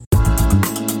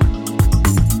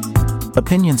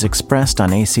Opinions expressed on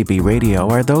ACB Radio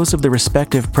are those of the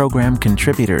respective program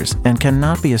contributors and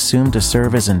cannot be assumed to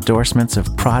serve as endorsements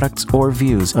of products or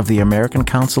views of the American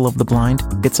Council of the Blind,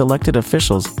 its elected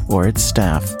officials, or its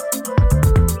staff.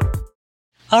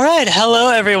 All right. Hello,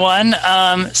 everyone.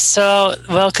 So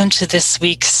welcome to this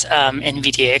week's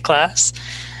NVDA class.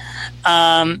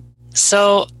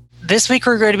 So this week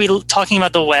we're going to be talking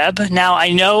about the web. Now,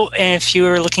 I know if you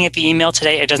were looking at the email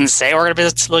today, it doesn't say we're going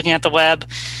to be looking at the web,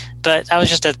 but that was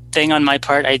just a thing on my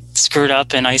part. I screwed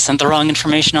up and I sent the wrong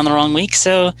information on the wrong week,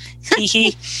 so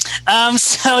hee.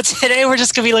 So today we're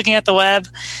just going to be looking at the web,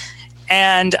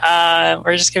 and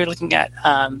we're just going to be looking at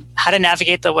how to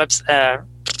navigate the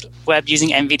web using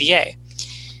NVDA.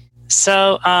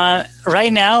 So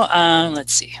right now,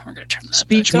 let's see. We're going to turn that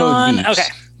speech back mode on. beeps. Okay.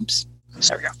 Oops.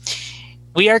 There we go.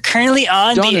 We are currently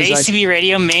on the ACB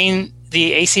Radio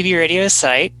the ACB Radio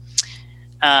site.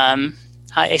 Hi,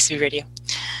 ACB Radio.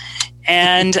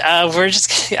 And I'm going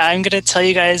to tell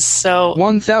you guys, so...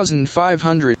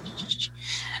 1,500.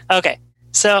 Okay.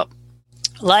 So,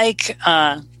 like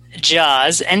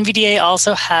JAWS, NVDA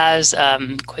also has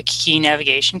quick key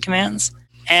navigation commands.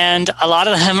 And a lot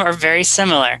of them are very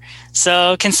similar.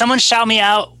 So, can someone shout me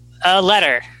out a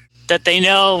letter that they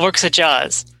know works with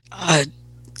JAWS?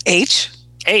 H?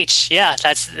 H, yeah.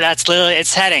 That's literally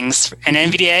its headings in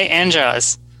NVDA and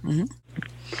JAWS. Mm-hmm.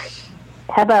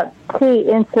 How about T,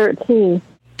 insert T?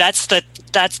 That's the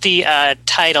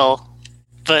title,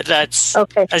 but that's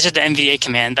just the NVDA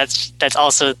command. That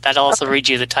also reads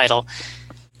you the title.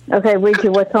 Okay, read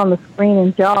you what's on the screen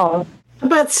in JAWS. How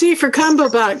about C for combo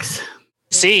box?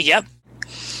 C, yep.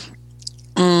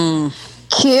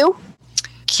 Q?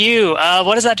 Q,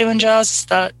 what does that do in JAWS?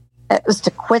 It was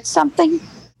to quit something?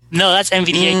 No, that's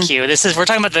NVDA Q. We're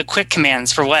talking about the quick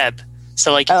commands for web.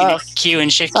 So like you can hit Q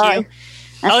and Shift Q.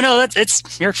 Oh no,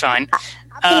 you're fine.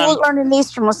 I've been learning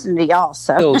these from listening to y'all.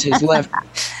 So. Built his left.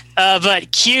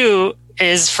 But Q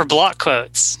is for block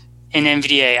quotes in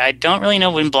NVDA. I don't really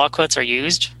know when block quotes are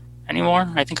used anymore.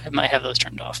 I think I might have those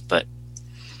turned off. But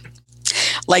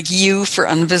like U for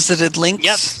unvisited links.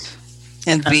 Yep.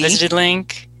 And V. Unvisited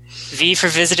link. V for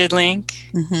visited link.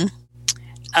 Mm-hmm.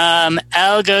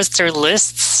 L goes through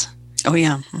lists. Oh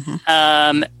yeah.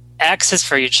 Mm-hmm. X is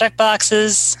for your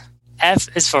checkboxes.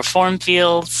 F is for form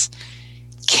fields.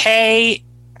 K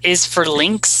is for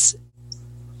links.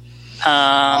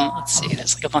 Let's see,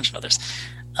 there's like a bunch of others.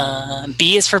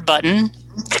 B is for button.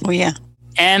 Oh yeah.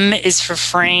 M is for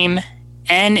frame.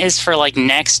 N is for like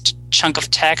next chunk of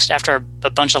text after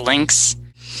a bunch of links.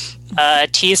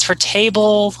 T is for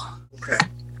table. Okay.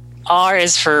 R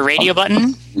is for radio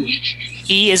button.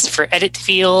 E is for edit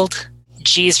field.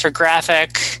 G is for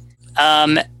graphic.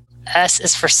 S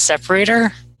is for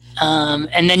separator.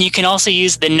 And then you can also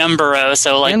use the number row.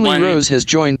 So like Rose has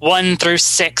joined. 1 through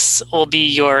 6 will be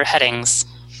your headings.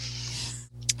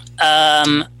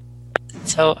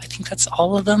 So I think that's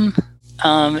all of them.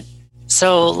 Now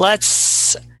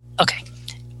let's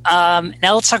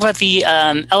talk about the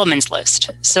elements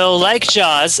list. So like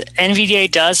JAWS,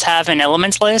 NVDA does have an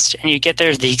elements list, and you get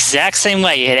there the exact same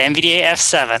way. You hit NVDA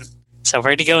F7. So we're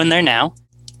going to go in there now.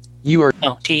 You are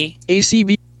T.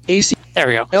 ACB. There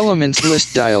we go. Elements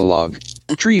list dialog.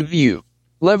 Tree view.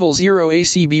 Level 0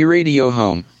 ACB radio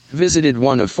home. Visited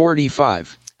 1 of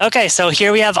 45. Okay, so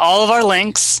here we have all of our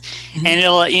links, and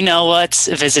it'll let you know what's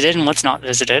visited and what's not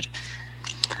visited.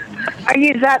 I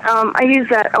use that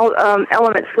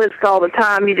elements list all the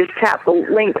time. You just tap the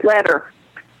link letter.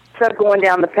 So going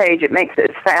down the page, it makes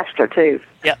it faster too.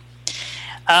 Yep.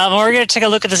 We're going to take a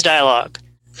look at this dialog.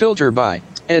 Filter by.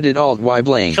 Edit Alt Y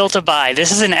blank. Filter by.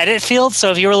 This is an edit field,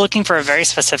 so if you were looking for a very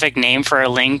specific name for a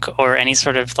link or any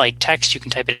sort of like text, you can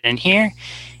type it in here,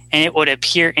 and it would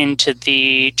appear into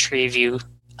the tree view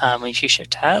if you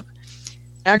shift tab.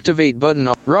 Activate button.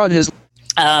 Rod has.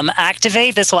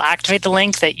 Activate. This will activate the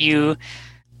link that you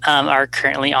are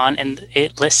currently on, and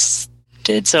it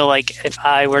listed. So like if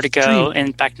I were to go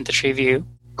back into the tree view.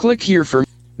 Click here for.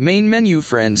 Main menu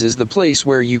friends is the place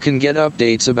where you can get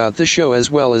updates about the show as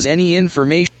well as any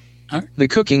information. Right. The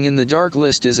Cooking in the Dark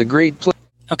list is a great place.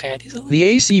 Okay. The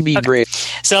ACB Braille.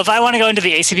 So if I want to go into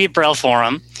the ACB Braille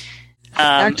forum,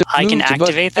 I can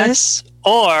activate this,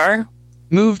 or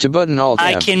move to button Alt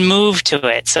I can move to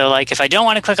it. So like if I don't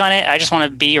want to click on it, I just want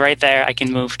to be right there, I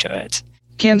can move to it.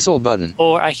 Cancel button.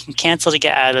 Or I can cancel to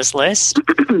get out of this list.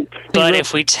 But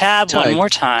if we tab one more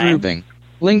time. Grouping.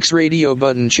 Links radio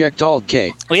button checked Alt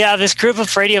K. We have this group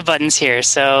of radio buttons here.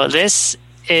 So this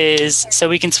is so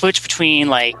we can switch between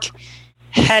like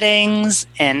headings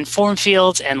and form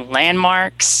fields and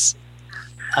landmarks.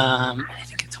 I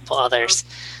think a couple others.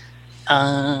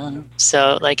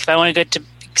 So like if I want to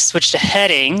switch to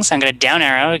headings, I'm going to down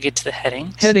arrow to get to the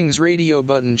headings. Headings radio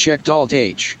button checked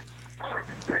Alt-H.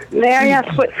 May I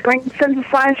ask what screen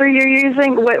synthesizer you're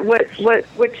using?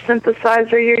 Which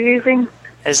synthesizer you're using?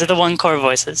 These are the One Core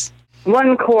voices.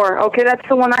 One Core. Okay, that's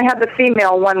the one I have, the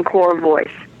female One Core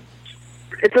voice.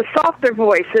 It's a softer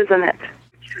voice, isn't it?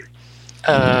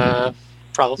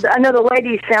 Probably. I know the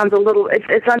lady sounds a little,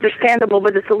 it's understandable,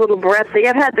 but it's a little breathy.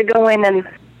 I've had to go in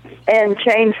and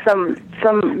change some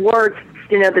words,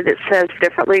 that it says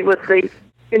differently with the,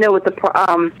 with the,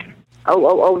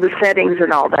 the settings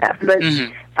and all that. But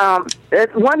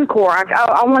it's One Core.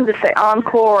 I wanted to say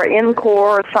Encore or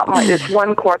Encore or something like this.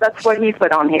 One Core. That's what he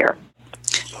put on here.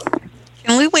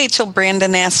 Can we wait till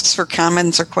Brandon asks for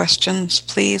comments or questions,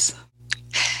 please?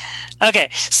 Okay,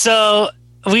 so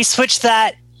we switched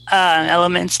that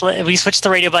we switched the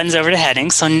radio buttons over to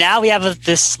headings. So now we have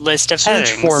this list of Search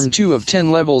headings. form 2 of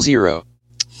 10 level 0.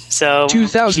 So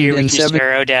 2007. here we can just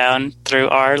arrow down through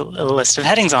our list of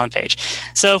headings on the page.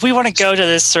 So if we want to go to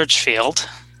this search field,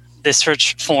 this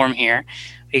search form here,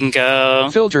 we can go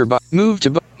filter by move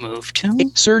to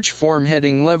search form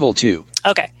heading level 2.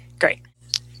 Okay, great.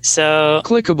 So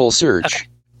clickable search. Okay,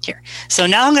 here. So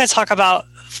now I'm going to talk about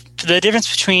the difference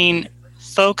between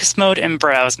focus mode and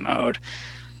browse mode.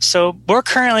 So we're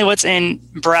currently what's in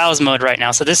browse mode right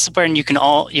now. So this is where you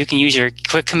can use your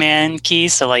quick command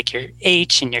keys, so like your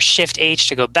H and your Shift H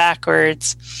to go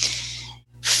backwards.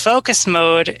 Focus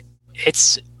mode,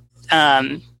 it's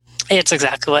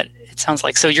exactly what it sounds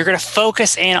like. So you're going to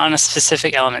focus in on a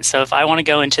specific element. So if I want to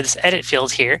go into this edit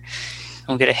field here,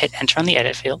 I'm going to hit enter on the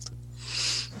edit field.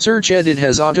 Search edit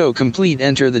has auto-complete.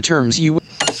 Enter the terms you...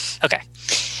 Okay.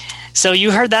 So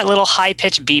you heard that little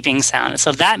high-pitched beeping sound.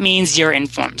 So that means you're in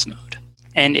forms mode.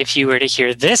 And if you were to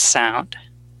hear this sound,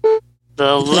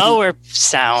 the lower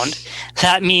sound,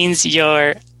 that means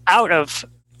you're out of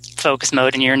focus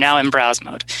mode and you're now in browse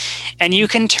mode. And you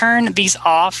can turn these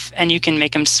off and you can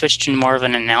make them switch to more of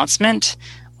an announcement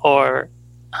or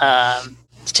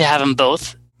to have them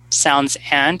both sounds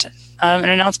and an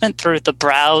announcement through the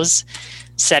browse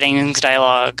settings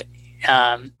dialog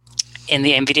in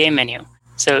the NVDA menu.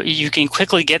 So you can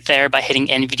quickly get there by hitting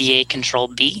NVDA Control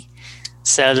B.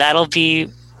 So that'll be,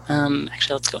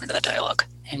 actually let's go into that dialog.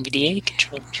 NVDA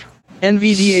Control.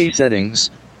 NVDA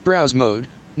settings, browse mode,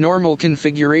 normal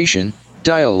configuration,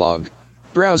 dialog,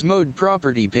 browse mode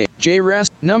property page,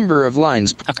 JRAS, number of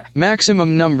lines, okay.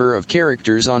 Maximum number of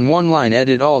characters on one line,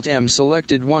 edit Alt-M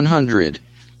selected 100.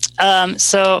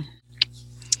 So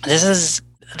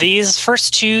these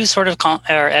first two sort of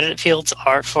edit fields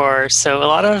are for, so a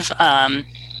lot of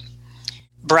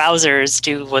browsers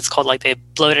do what's called like they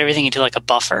load everything into like a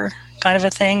buffer kind of a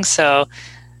thing. So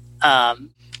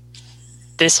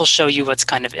this will show you what's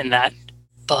kind of in that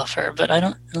buffer, but I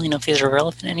don't really know if these are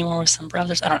relevant anymore with some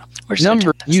browsers. I don't know. We're just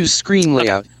number, use screen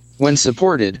layout when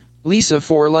supported. Lisa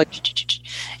 4 like.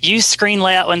 Use screen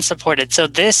layout when supported. So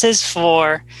this is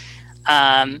for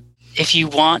if you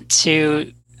want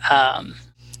to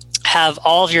have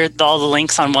all the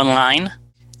links on one line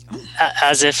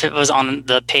as if it was on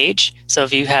the page. So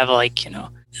if you have like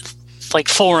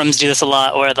forums do this a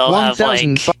lot, where they'll have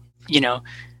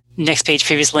next page,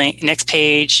 previous link, next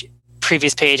page,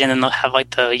 previous page, and then they'll have like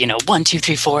the 1, 2,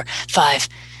 3, 4, 5.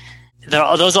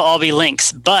 Those will all be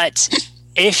links. But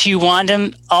if you want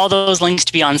all those links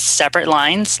to be on separate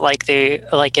lines, like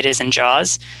it is in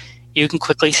JAWS, you can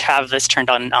quickly have this turned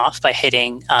on and off by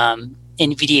hitting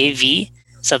NVDA V.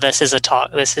 So this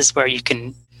is where you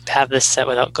can have this set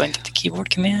without going through the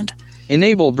keyboard command.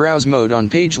 Enable browse mode on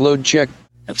page load check.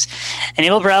 Oops.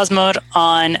 Enable browse mode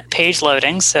on page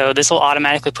loading. So this will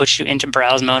automatically put you into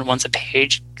browse mode once a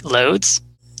page loads.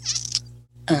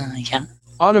 Yeah.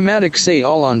 Automatic say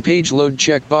all on page load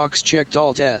checkbox checked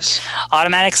Alt-S.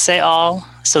 Automatic say all.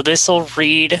 So this will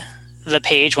read the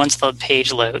page once the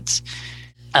page loads.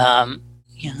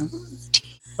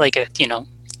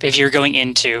 If you're going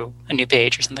into a new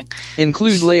page or something.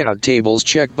 Include layout tables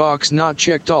checkbox not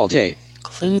checked Alt-A.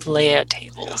 Include layout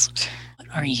tables. What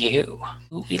are you?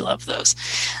 Ooh, we love those.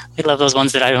 We love those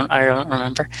ones that I don't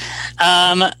remember.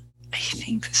 I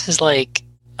think this is like,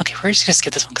 okay, we're just gonna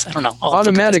skip this one because I don't know.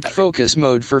 Automatic focus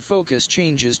mode for focus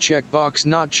changes checkbox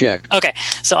not checked. Okay,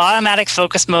 so automatic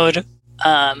focus mode.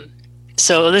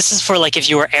 So this is for like if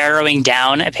you were arrowing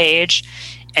down a page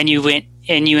and you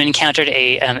encountered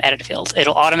a edit field,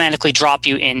 it'll automatically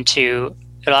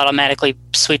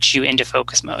switch you into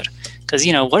focus mode. Because,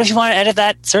 what if you want to edit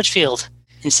that search field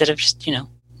instead of just,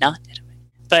 not edit it?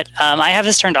 But I have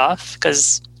this turned off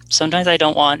because sometimes I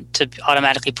don't want to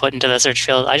automatically put into the search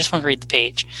field. I just want to read the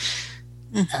page.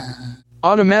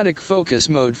 Automatic focus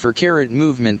mode for caret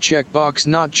movement checkbox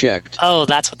not checked. Oh,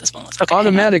 that's what this one was. Okay.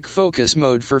 Automatic focus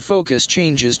mode for focus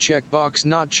changes checkbox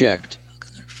not checked.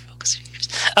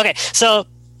 Okay, so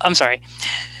I'm sorry.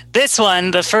 This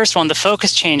one, the first one, the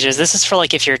focus changes. This is for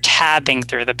like if you're tabbing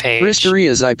through the page.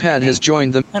 Risteria's iPad has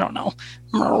joined the... I don't know.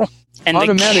 And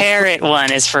Automatic the caret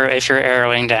one is for if you're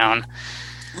arrowing down.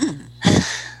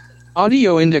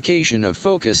 Audio indication of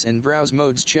focus and browse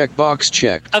modes checkbox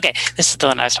checked. Okay, this is the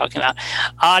one I was talking about.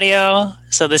 Audio.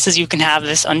 So this is, you can have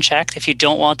this unchecked if you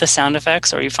don't want the sound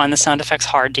effects or you find the sound effects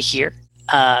hard to hear.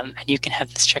 And you can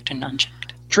have this checked and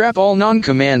unchecked. Trap all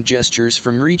non-command gestures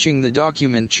from reaching the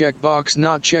document checkbox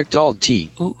not checked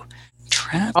Alt-T. Ooh.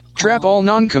 Trap all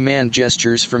non-command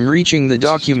gestures from reaching the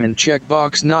document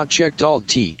checkbox not checked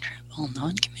Alt-T. Trap all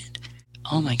non-command.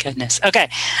 Oh my goodness. Okay.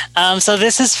 So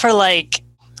this is for like...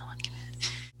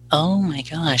 Oh my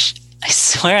gosh. I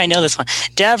swear I know this one.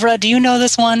 Deborah, do you know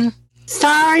this one?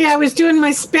 Sorry, I was doing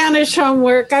my Spanish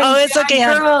homework. It's okay.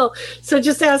 Girl. So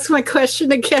just ask my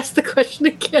question and guess the question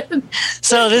again.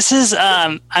 So this is,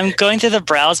 I'm going through the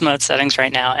browse mode settings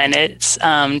right now, and it's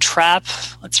trap.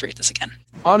 Let's read this again.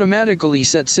 Automatically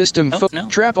set system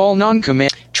trap all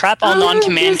non-command. Trap all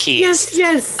non-command keys.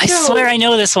 Yes. I swear I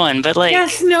know this one, but like...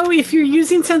 Yes, no, if you're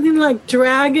using something like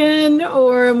Dragon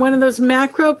or one of those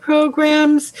macro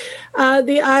programs,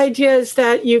 the idea is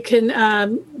that you can,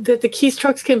 that the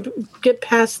keystrokes can get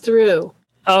passed through.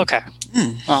 Oh, okay.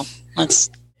 Well,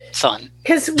 that's fun.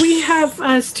 Because we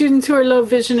have students who are low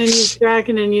vision and use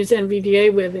Dragon and use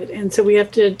NVDA with it, and so we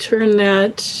have to turn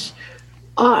that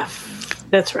off.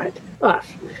 That's right,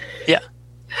 off. Yeah.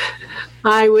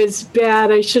 I was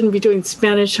bad. I shouldn't be doing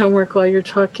Spanish homework while you're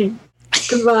talking.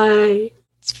 Goodbye.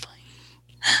 It's fine.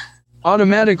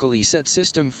 Automatically set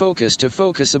system focus to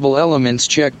focusable elements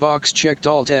checkbox checked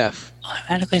Alt-F.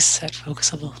 Automatically set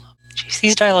focusable. Jeez,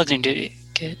 these dialogues do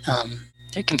get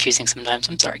they're confusing sometimes.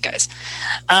 I'm sorry, guys.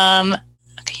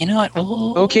 Okay, you know what?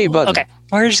 Okay, button. Okay,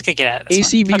 we're just gonna get at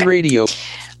this ACB one. Okay. radio.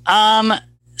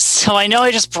 So I know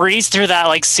I just breezed through that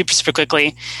like super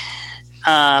quickly.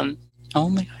 Oh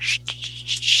my gosh.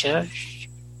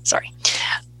 Sorry.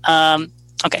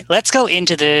 Okay, let's go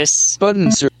into this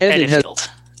button edit field.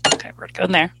 Okay, we're gonna go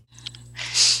in there.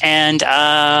 And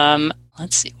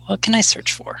let's see, what can I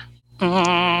search for?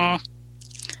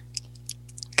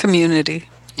 Community.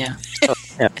 Yeah.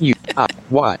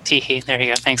 What? Teehee. There you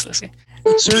go. Thanks, Lucy.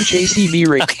 Search ACB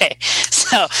radio. Okay,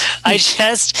 so I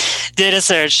just did a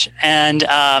search, and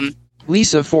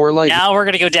Lisa for light. now we're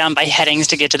going to go down by headings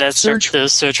to get to those search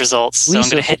results. So Lisa, I'm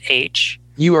going to hit H.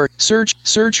 You are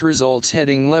search results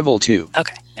heading level 2.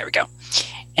 Okay, there we go.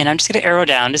 And I'm just going to arrow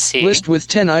down to see. List with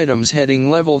 10 items heading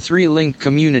level 3 link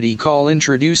community call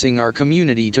introducing our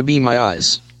community to Be My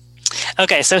Eyes.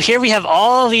 Okay, so here we have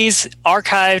all these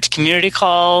archived community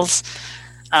calls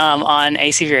on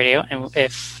ACB Radio, and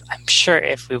I'm sure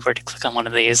if we were to click on one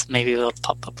of these, maybe it'll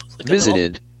pop up.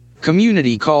 Visited.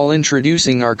 Community call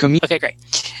introducing our community. Okay,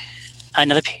 great.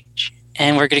 Another page.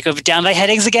 And we're going to go down by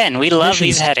headings again. We love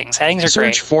these headings. Headings are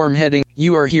great. Search form heading.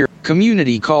 You are here.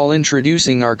 Community call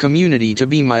introducing our community to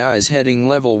Be My Eyes heading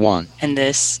level 1. And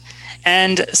this.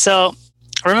 And so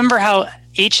remember how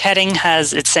each heading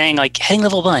has, it's saying like heading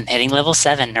level 1, heading level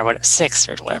 7, or 6,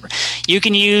 or whatever. You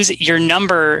can use your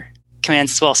number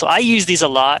commands as well. So I use these a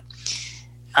lot.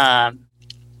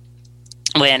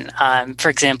 When, for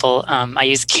example, I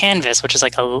use Canvas, which is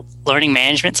like a learning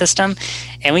management system,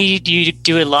 and you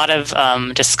do a lot of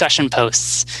discussion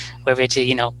posts where we have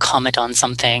to, comment on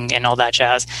something and all that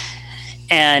jazz.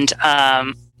 And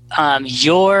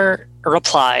your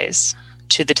replies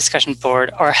to the discussion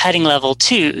board are heading level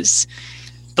 2s.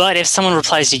 But if someone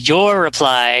replies to your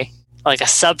reply, like a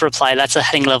sub reply, that's a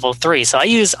heading level 3. So I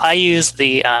use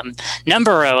the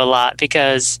number row a lot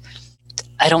because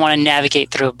I don't want to navigate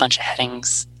through a bunch of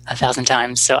headings 1,000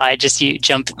 times. So I just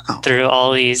jump through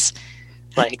all these,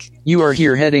 like... You are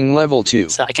here heading level 2.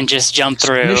 So I can just jump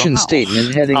through mission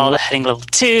statement heading all the heading level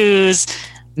 2s.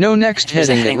 No next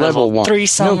heading at level 1. 3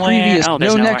 somewhere. No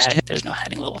previous, there's no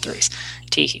heading level 3s.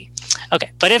 Teehee.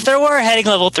 Okay, but if there were heading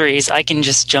level 3s, I can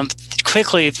just jump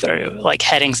quickly through like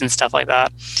headings and stuff like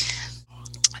that.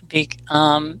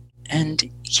 And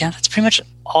yeah, that's pretty much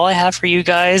all I have for you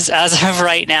guys as of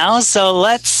right now. So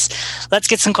let's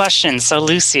get some questions. So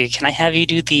Lucy, can I have you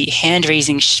do the hand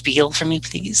raising spiel for me,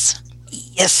 please?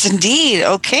 Yes, indeed.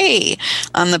 Okay.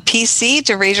 On the PC,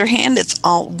 to raise your hand, it's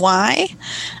Alt-Y.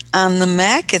 On the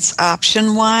Mac, it's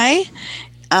Option Y.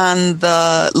 On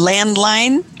the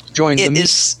landline, it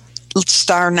is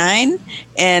 *9,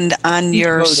 and on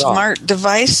your smart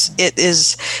device, it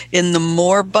is in the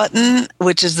More button,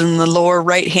 which is in the lower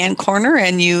right-hand corner,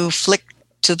 and you flick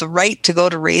to the right to go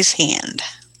to raise hand.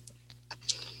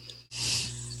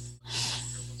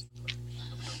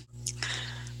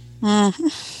 Mm-hmm.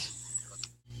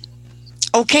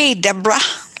 Okay, Deborah.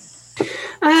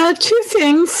 Two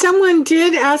things. Someone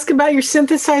did ask about your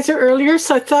synthesizer earlier,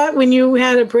 so I thought when you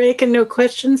had a break and no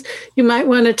questions, you might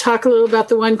want to talk a little about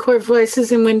the one-core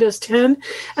voices in Windows 10.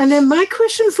 And then my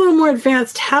question is a little more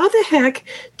advanced. How the heck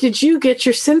did you get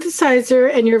your synthesizer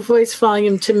and your voice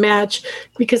volume to match?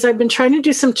 Because I've been trying to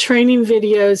do some training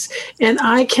videos, and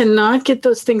I cannot get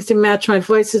those things to match. My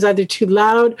voice is either too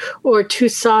loud or too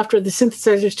soft, or the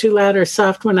synthesizer is too loud or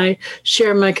soft when I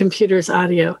share my computer's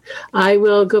audio. I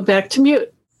will go back to mute.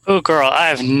 Oh, girl, I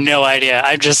have no idea.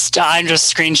 I'm just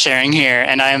screen sharing here,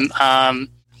 and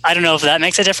I don't know if that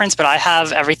makes a difference, but I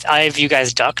have you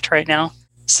guys ducked right now,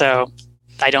 so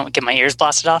I don't get my ears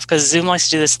blasted off, because Zoom likes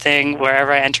to do this thing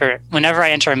whenever I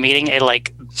enter a meeting, it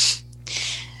like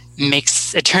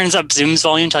turns up Zoom's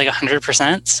volume to like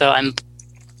 100%. So I'm,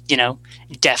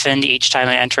 deafened each time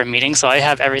I enter a meeting. So I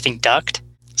have everything ducked.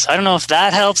 So I don't know if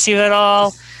that helps you at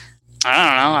all. I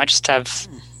don't know. I just have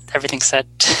everything set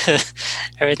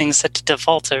to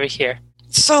default over here.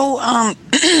 So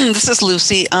this is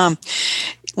Lucy.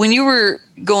 When you were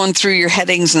going through your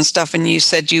headings and stuff, and you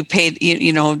said you paid,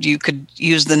 you could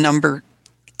use the number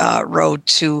row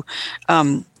to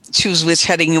choose which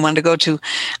heading you wanted to go to.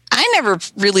 I never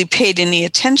really paid any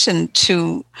attention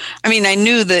to, I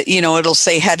knew that, it'll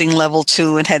say heading level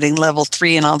 2 and heading level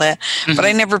 3 and all that, but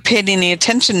I never paid any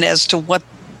attention as to what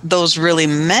those really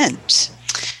meant.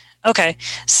 Okay,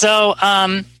 so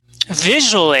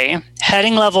visually,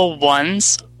 heading level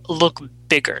 1s look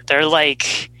bigger. They're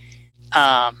like,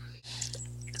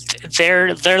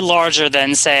 they're larger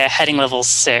than, say, a heading level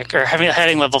 6 or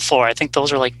heading level 4. I think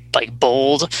those are like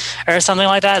bold or something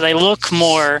like that. They look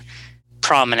more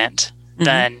prominent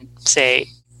than, say,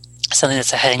 something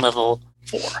that's a heading level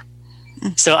 4.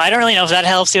 So I don't really know if that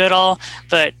helps you at all,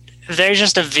 but they're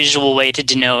just a visual way to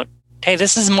denote, hey,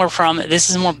 this is more this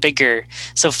is more bigger.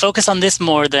 So focus on this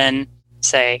more than,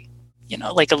 say,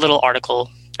 like a little article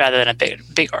rather than a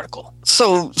big article.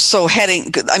 So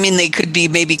heading, they could be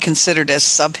maybe considered as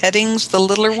subheadings, the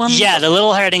littler ones? Yeah, the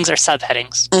little headings are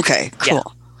subheadings. Okay, cool. Yeah.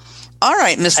 All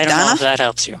right, Miss Donna. I don't know if that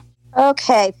helps you.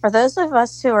 Okay, for those of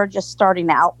us who are just starting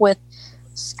out with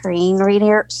screen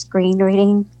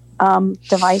reading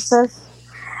devices,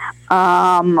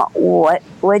 what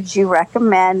would you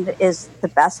recommend is the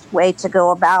best way to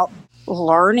go about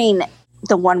learning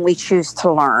the one we choose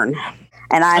to learn?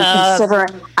 And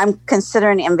I'm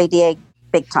considering NVDA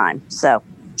big time. So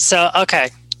okay.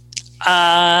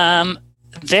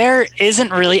 There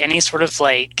isn't really any sort of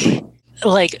like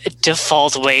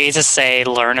default way to say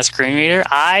learn a screen reader.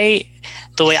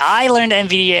 The way I learned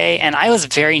NVDA, and I was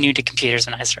very new to computers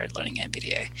when I started learning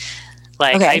NVDA.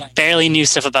 I barely knew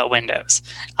stuff about Windows.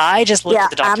 I just looked at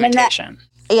the documentation.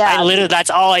 That's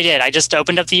all I did. I just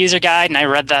opened up the user guide and I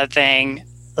read that thing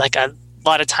like a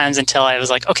lot of times until I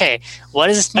was like, okay, what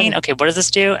does this mean? Okay, what does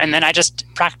this do? And then I just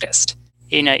practiced.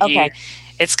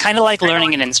 It's kind of like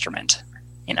learning an instrument.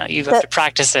 You have to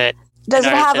practice it. Does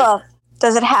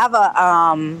it have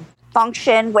a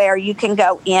function where you can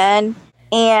go in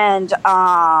and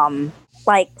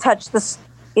touch this,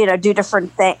 do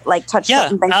different things, touch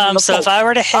certain things? So if I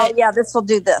were to hit, this will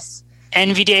do this.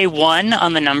 NVDA 1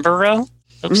 on the number row.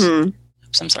 Oops,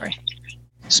 I'm sorry.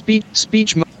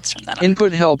 Speech mode.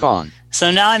 Input help on. So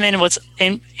now I'm in what's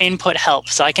input help.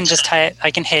 So I can just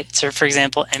hit, so for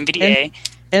example, NVDA.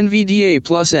 NVDA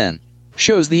plus N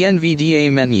shows the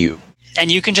NVDA menu.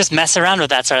 And you can just mess around with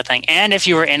that sort of thing. And if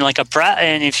you were in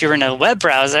if you were in a web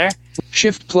browser,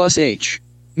 Shift plus H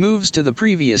moves to the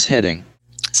previous heading.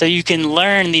 So you can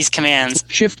learn these commands.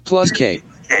 Shift plus K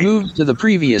moves to the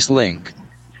previous link.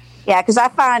 Yeah, because I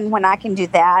find when I can do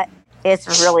that,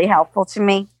 it's really helpful to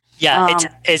me. Yeah,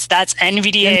 that's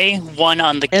NVDA 1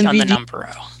 on the number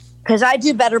row. Because I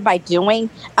do better by doing.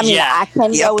 I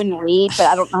can go and read, but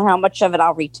I don't know how much of it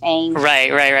I'll retain.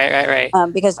 Right.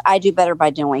 Because I do better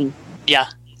by doing. Yeah.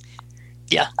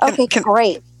 Okay,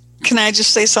 great. Can I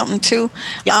just say something too?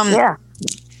 Yeah.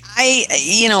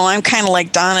 I'm kind of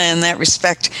like Donna in that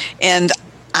respect, and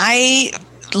I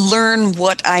learn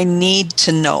what I need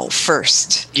to know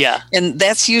first. Yeah. And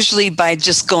that's usually by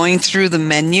just going through the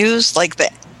menus, like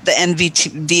the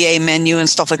NVDA menu and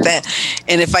stuff like that.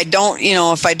 And if I don't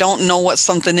know what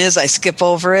something is, I skip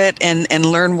over it and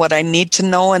learn what I need to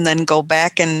know and then go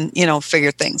back and,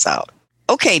 figure things out.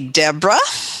 Okay, Deborah.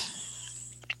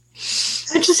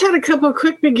 I just had a couple of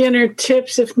quick beginner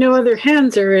tips if no other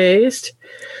hands are raised.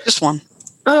 Just one.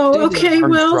 Oh, okay.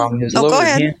 Well, go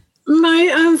ahead.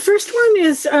 My first one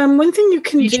is one thing you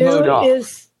can do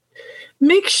is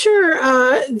make sure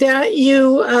that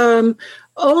you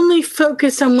only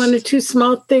focus on 1 or 2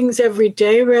 small things every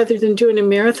day rather than doing a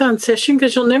marathon session,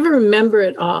 because you'll never remember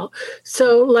it all.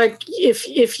 So like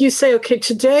if you say, okay,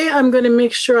 today I'm going to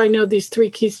make sure I know these 3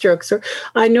 keystrokes, or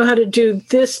I know how to do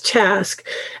this task.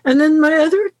 And then my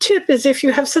other tip is if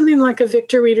you have something like a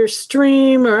Victor Reader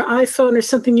Stream or iPhone or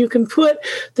something you can put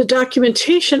the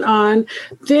documentation on,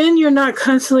 then you're not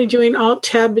constantly doing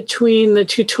Alt-Tab between the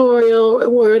tutorial or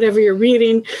whatever you're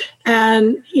reading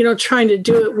and, trying to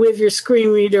do it with your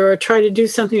screen reader or try to do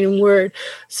something in Word.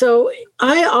 So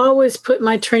I always put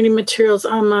my training materials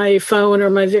on my phone or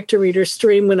my Victor Reader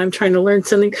Stream when I'm trying to learn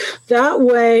something. That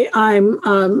way I'm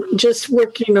just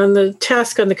working on the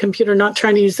task on the computer, not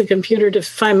trying to use the computer to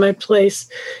find my place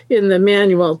in the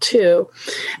manual too.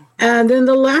 And then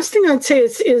the last thing I'd say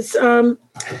is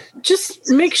just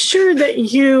make sure that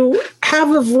you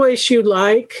have a voice you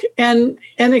like and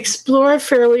explore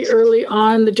fairly early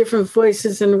on the different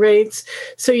voices and rates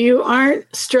so you aren't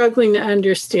struggling to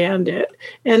understand it.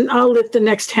 And I'll let the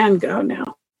next hand go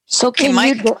now. So can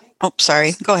Mike?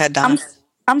 Sorry. Go ahead, Donna.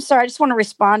 I'm sorry. I just want to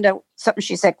respond to something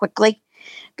she said quickly.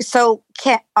 So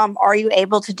are you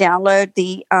able to download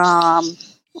the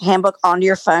handbook onto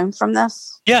your phone from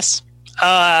this? Yes.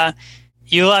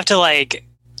 You'll have to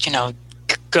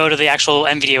go to the actual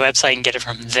NVDA website and get it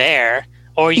from there,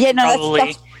 or you can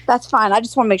probably. That's fine. I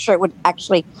just want to make sure it would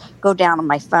actually go down on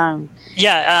my phone.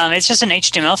 Yeah, it's just an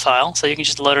HTML file, so you can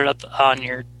just load it up on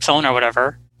your phone or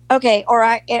whatever. Okay, or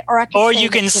you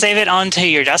can save it onto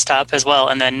your desktop as well,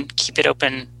 and then keep it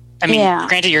open. I mean,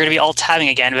 Granted, you're going to be alt-tabbing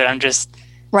again, but I'm just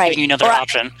giving you another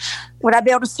option. Would I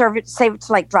be able to save it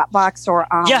to like Dropbox or?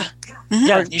 Yeah,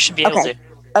 yeah, you should be able to.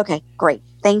 Okay, great.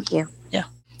 Thank you. Yeah.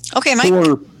 Okay, Mike.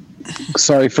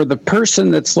 For the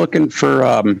person that's looking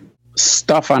for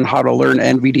stuff on how to learn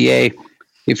NVDA,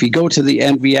 if you go to the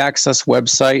NV Access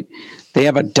website, they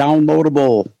have a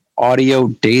downloadable audio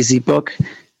DAISY book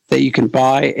that you can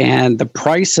buy, and the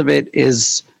price of it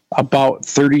is about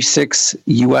 $36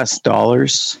 US,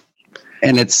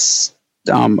 and it's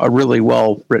a really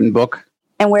well-written book.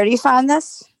 And where do you find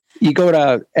this? You go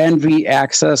to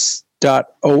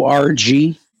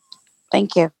nvaccess.org.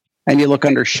 Thank you. And you look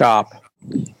under shop.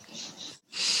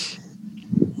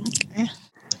 Okay.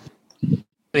 Do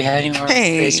we have any more?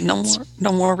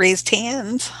 No more raised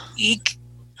hands. Eek.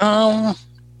 Oh,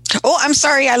 I'm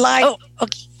sorry. I lied. Oh,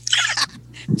 okay.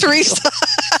 Teresa.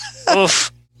 Oof.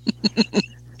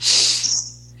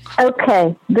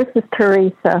 Okay, this is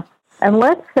Teresa. And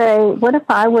let's say, what if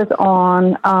I was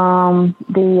on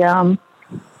the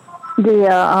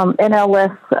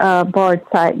NLS BARD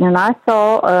site, and I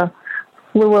saw a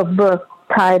slew of book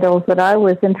titles that I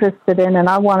was interested in, and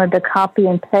I wanted to copy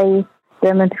and paste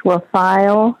them into a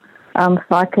file, so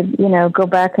I could, go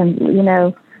back and,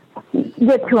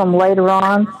 get to them later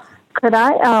on. Could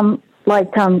I,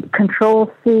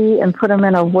 Control C and put them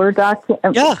in a Word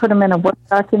document? Yeah. Put them in a Word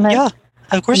document. Yeah,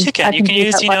 of course you can. You can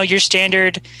use, that, your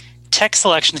standard text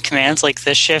selection commands like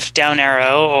the Shift down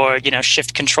arrow or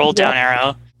Shift Control down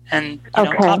arrow, and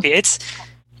copy.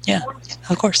 Yeah,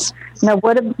 of course. Now,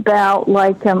 what about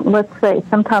let's say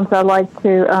sometimes I like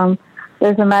to.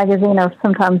 There's a magazine I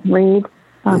sometimes read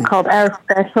called Our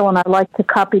Special, and I like to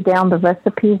copy down the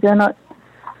recipes in it.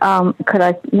 Could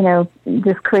I,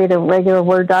 just create a regular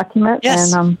Word document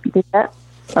and do that?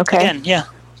 Okay. Again, yeah,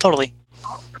 totally.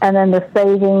 And then the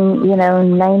saving,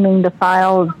 naming the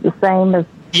file is the same as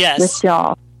this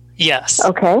job. Yes.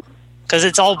 Okay. Because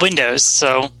it's all Windows,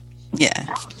 so. Yeah.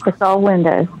 It's all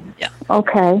Windows. Yeah.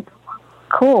 Okay.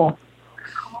 Cool.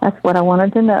 That's what I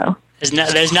wanted to know.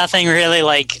 There's nothing really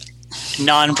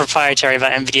non-proprietary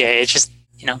about NVDA. It's just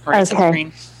right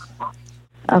screen.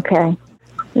 Okay.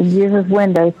 It uses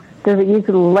Windows. Does it use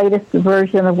the latest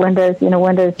version of Windows?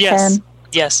 Windows 10.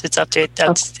 Yes, it's up to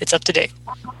It's up to date.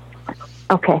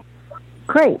 Okay.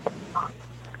 Great.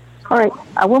 All right.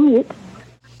 I will mute.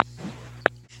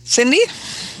 Cindy?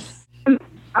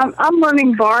 I'm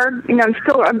learning BARD.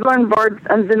 I've learned BARD.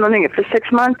 I've been learning it for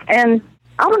 6 months, and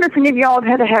I wonder if any of y'all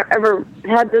have ever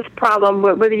had this problem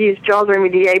with whether you use JAWS or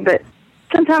NVDA. But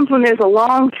sometimes when there's a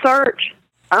long search,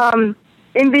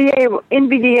 NVDA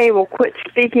will quit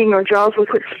speaking or JAWS will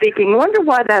quit speaking. I wonder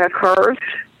why that occurs.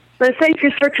 But say if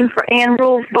you're searching for Ann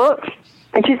Rule's books,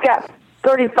 and she's got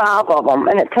 35 of them,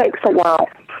 and it takes a while.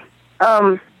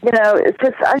 It's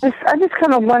just I just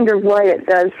kind of wonder why it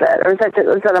does that. Or is that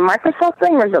a Microsoft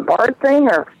thing, or is it a BARD thing,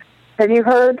 or have you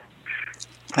heard?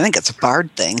 I think it's a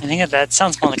BARD thing. I think that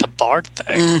sounds more like a BARD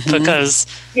thing because.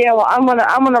 Yeah, well, I'm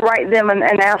gonna write them and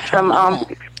ask them.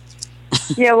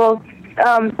 Yeah, well,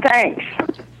 Thanks.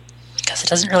 Because it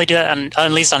doesn't really do that,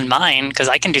 at least on mine, because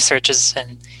I can do searches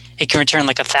and it can return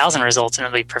like 1,000 results and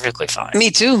it'll be perfectly fine. Me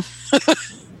too.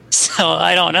 So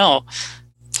I don't know.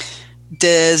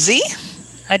 Desi?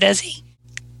 Hi, Desi.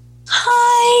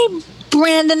 Hi,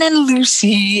 Brandon and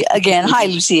Lucy again. Hi,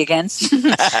 Lucy again.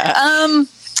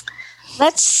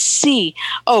 Let's see.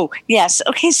 Oh, yes.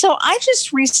 Okay, so I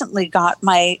just recently got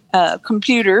my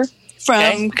computer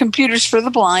from Computers for the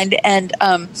Blind, and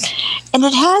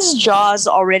it has JAWS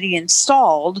already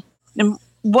installed. And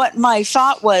what my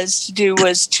thought was to do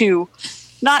was to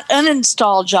not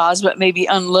uninstall JAWS, but maybe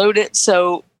unload it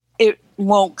so it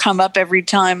won't come up every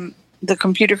time the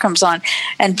computer comes on,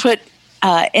 and put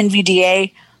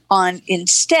NVDA on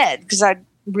instead, because I'd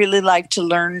really like to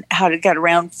learn how to get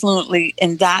around fluently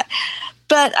in that.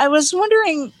 But I was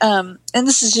wondering, and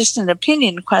this is just an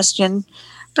opinion question,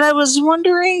 but I was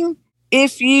wondering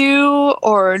if you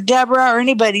or Deborah or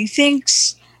anybody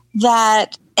thinks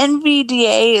that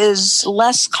NVDA is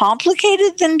less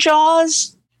complicated than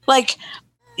JAWS. Like,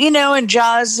 in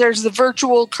JAWS, there's the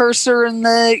virtual cursor and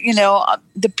the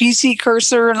PC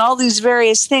cursor and all these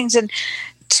various things. And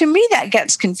to me, that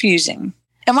gets confusing.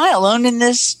 Am I alone in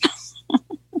this?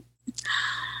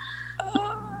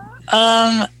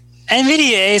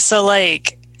 NVDA, so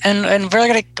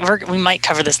and we might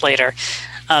cover this later.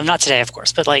 Not today, of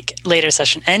course, but later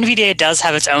session. NVDA does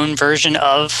have its own version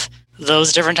of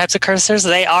those different types of cursors.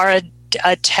 They are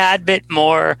a tad bit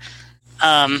more,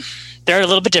 they're a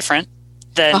little bit different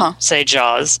than, say,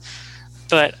 JAWS.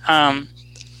 But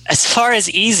as far as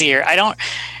easier, I don't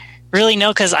really know,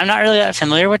 because I'm not really that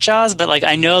familiar with JAWS, but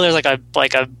I know there's a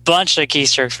bunch of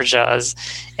keystrokes for JAWS.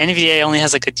 NVDA only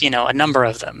has a number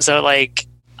of them. So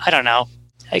I don't know.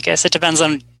 I guess it depends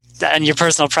on your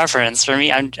personal preference. For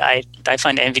me, I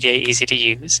find NVDA easy to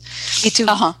use. Me too.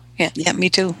 Yeah, me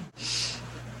too.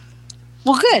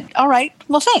 Well, good. All right.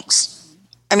 Well, thanks.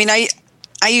 I mean, I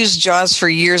used JAWS for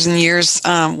years and years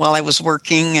while I was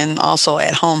working and also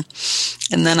at home.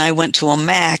 And then I went to a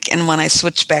Mac, and when I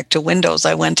switched back to Windows,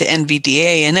 I went to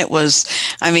NVDA, and it was,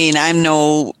 I'm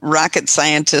no rocket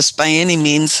scientist by any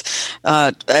means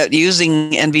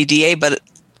using NVDA, but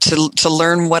to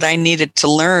learn what I needed to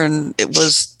learn, it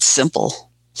was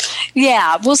simple.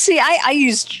 Yeah, well, see, I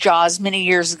used JAWS many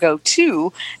years ago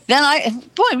too. Then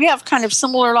we have kind of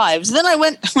similar lives. Then I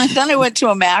went to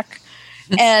a Mac,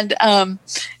 and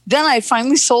then I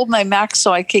finally sold my Mac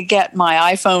so I could get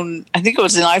my iPhone. I think it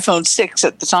was an iPhone 6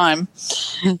 at the time,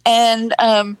 and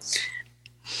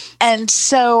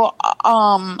so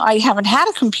I haven't had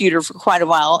a computer for quite a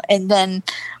while. And then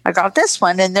I got this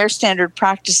one, and their standard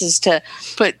practice is to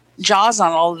put JAWS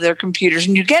on all of their computers,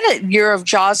 and you get a year of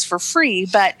JAWS for free.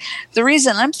 But the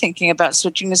reason I'm thinking about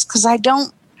switching is because I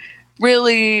don't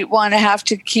really want to have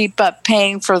to keep up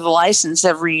paying for the license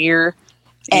every year.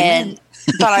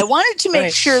 But I wanted to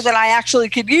make sure that I actually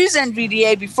could use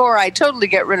NVDA before I totally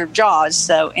get rid of JAWS.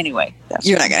 So anyway,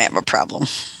 you're not going to have a problem.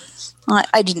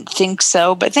 I didn't think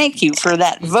so, but thank you for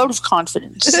that vote of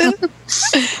confidence.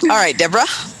 All right, Deborah.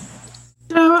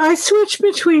 So I switch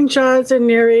between JAWS and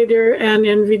Narrator and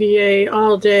NVDA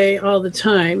all day, all the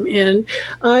time. And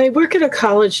I work at a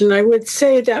college, and I would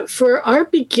say that for our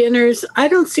beginners, I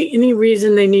don't see any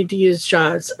reason they need to use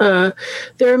JAWS.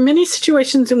 There are many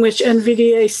situations in which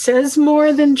NVDA says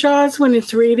more than JAWS when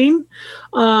it's reading.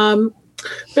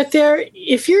 But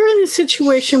if you're in a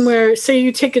situation where, say,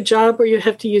 you take a job where you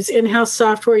have to use in-house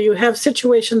software, you have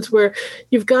situations where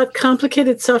you've got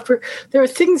complicated software, there are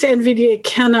things NVDA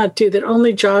cannot do that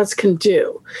only JAWS can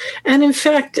do. And in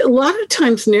fact, a lot of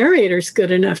times Narrator's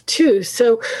good enough too.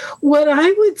 So what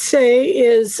I would say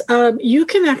is you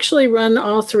can actually run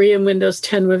all three in Windows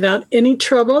 10 without any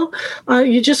trouble.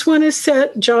 You just want to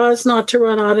set JAWS not to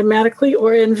run automatically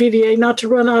or NVDA not to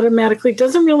run automatically. It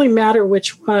doesn't really matter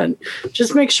which one.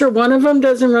 Just make sure one of them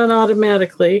doesn't run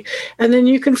automatically, and then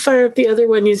you can fire up the other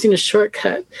one using a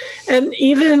shortcut. And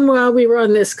even while we were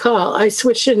on this call, I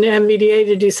switched into NVDA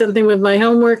to do something with my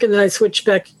homework, and then I switched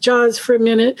back to JAWS for a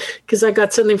minute because I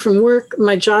got something from work,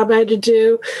 my job I had to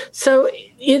do. So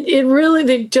it really,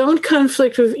 they don't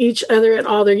conflict with each other at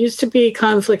all. There used to be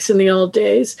conflicts in the old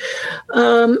days.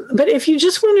 But if you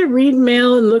just want to read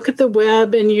mail and look at the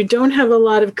web and you don't have a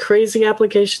lot of crazy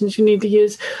applications you need to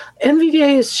use,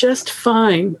 NVDA is just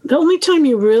fine. The only time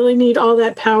you really need all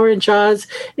that power in JAWS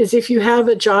is if you have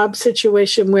a job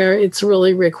situation where it's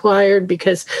really required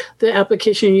because the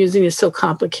application you're using is so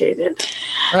complicated.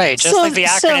 Right, just like the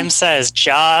acronym says,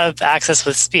 job access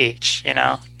with speech,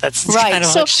 That's kind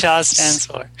of what JAWS stands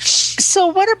for. So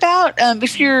what about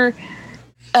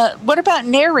what about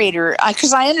Narrator?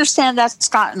 Because I understand that's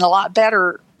gotten a lot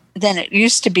better than it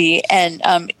used to be. And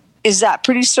is that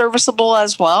pretty serviceable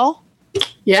as well?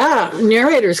 Yeah,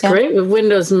 Narrator's great with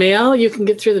Windows Mail. You can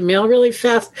get through the mail really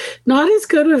fast. Not as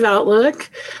good with Outlook.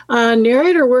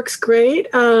 Narrator works great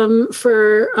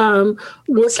for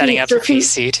working, setting up your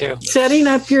PC too. Setting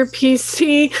up your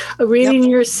PC, reading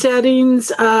your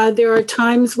settings. There are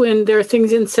times when there are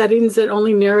things in settings that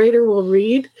only Narrator will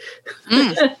read.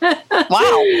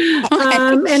 Wow.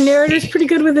 And Narrator's pretty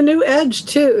good with the new Edge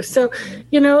too. So,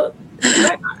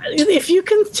 if you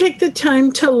can take the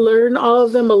time to learn all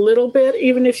of them a little bit,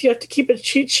 even if you have to keep a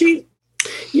cheat sheet,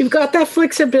 you've got that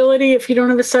flexibility. If you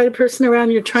don't have a sighted person around,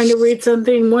 you're trying to read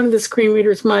something, one of the screen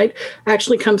readers might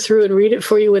actually come through and read it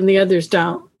for you when the others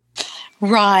don't.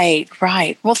 Right.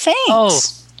 Well,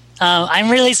 thanks.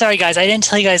 I'm really sorry, guys. I didn't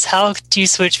tell you guys how do you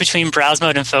switch between browse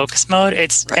mode and focus mode.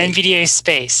 It's NVDA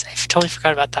space. I totally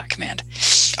forgot about that command.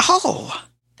 Oh.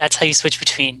 That's how you switch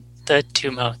between the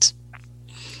two modes.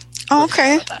 Oh,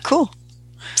 okay, cool.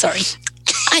 Sorry.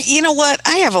 You know what?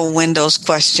 I have a Windows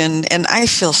question, and I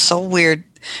feel so weird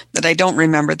that I don't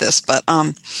remember this. But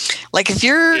like if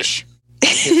you're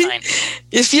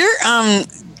if you're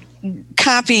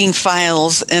copying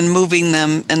files and moving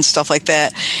them and stuff like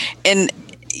that, and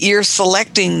you're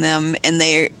selecting them, and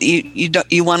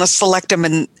you want to select them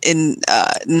in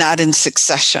not in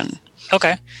succession.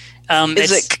 Okay.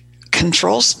 Is it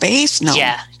Control space? No.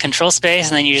 Yeah, Control space,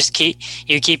 and then you just keep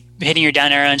hitting your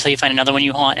down arrow until you find another one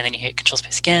you want, and then you hit Control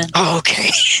space again. Oh, okay.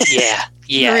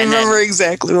 Yeah. I remember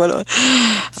exactly what. All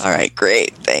right,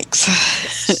 great,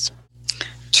 thanks.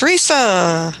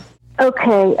 Teresa.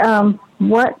 Okay.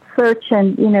 What search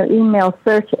and email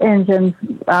search engines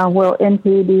will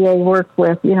NVDA work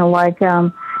with? Like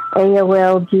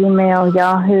AOL, Gmail,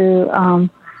 Yahoo.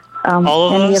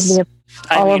 All of those.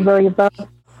 All of the above.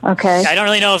 Okay. I don't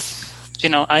really know if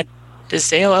is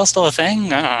AOL still a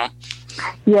thing? I don't know.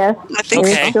 Yes, I think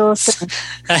it's still a thing.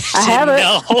 I have it.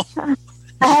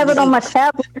 I have it on my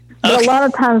tablet, but a lot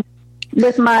of times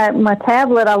with my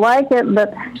tablet, I like it,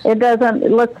 but it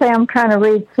doesn't. Let's say I'm trying to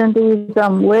read Cindy's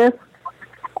list,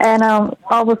 and all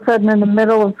of a sudden in the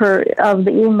middle of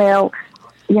the email,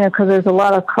 because there's a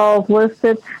lot of calls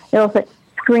listed, it'll say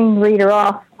screen reader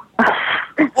off.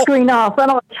 Screen off. I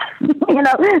don't, I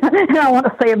don't want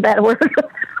to say a bad word.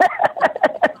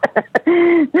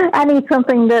 I need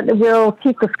something that will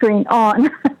keep the screen on.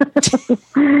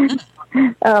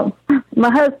 My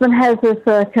husband has this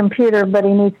computer, but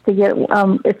he needs to get.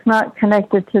 It's not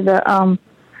connected to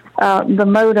the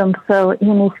modem, so he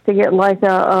needs to get like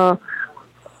a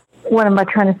what am I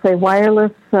trying to say?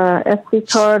 Wireless SD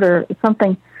card or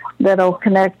something that'll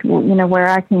connect. Where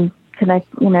I can connect.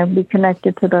 Be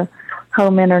connected to the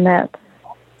home internet.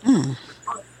 And,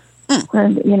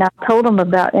 I told him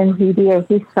about NVDA.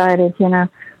 He's cited, so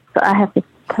I have to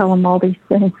tell him all these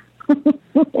things.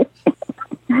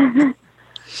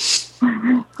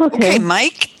 Okay,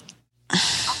 Mike?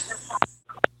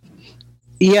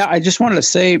 Yeah, I just wanted to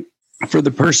say for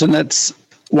the person that's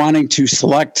wanting to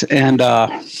select and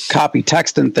copy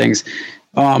text and things,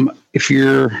 if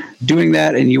you're doing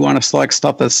that and you want to select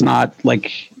stuff that's not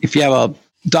like, if you have a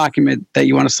document that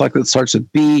you want to select that starts with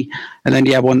B and then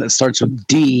you have one that starts with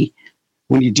D,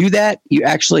 when you do that, you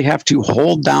actually have to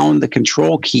hold down the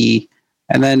control key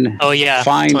and then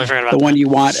find the one you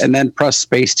want and then press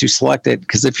space to select it.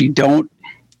 Because if you don't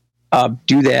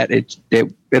do that,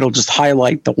 it'll just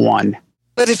highlight the one.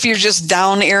 But if you're just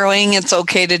down arrowing, it's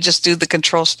okay to just do the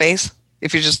control space?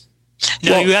 If you're just...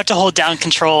 No, you have to hold down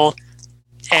control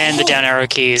and the down arrow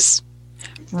keys.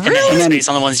 Really? And then space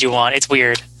on the ones you want. It's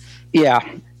weird. Yeah.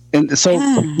 And so,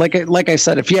 like I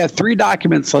said, if you have 3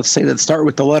 documents, let's say that start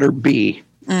with the letter B,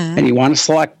 and you want to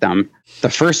select them, the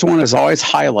first one is always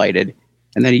highlighted,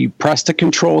 and then you press the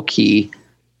control key,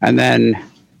 and then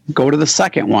go to the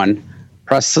second one,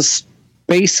 press the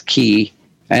space key,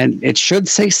 and it should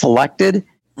say selected,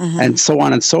 and so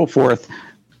on and so forth.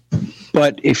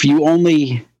 But if you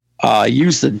only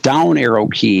use the down arrow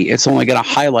key, it's only going to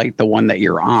highlight the one that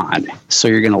you're on, so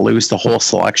you're going to lose the whole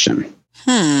selection.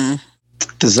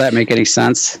 Does that make any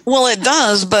sense? Well, it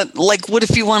does, but what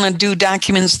if you want to do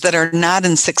documents that are not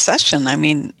in succession? I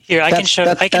mean, here I can show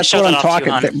that off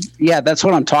to you. Yeah, that's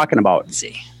what I'm talking about. Let's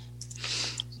see.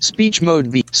 Speech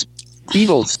mode B.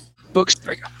 Beatles. Books.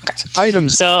 There we go. Okay.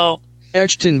 Items. So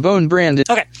Edgerton Bone branded.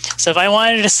 Okay. So if I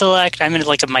wanted to select, I'm in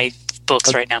my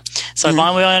books right now. So if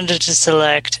I wanted to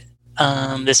select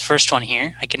this first one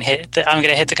here, I can I'm going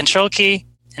to hit the control key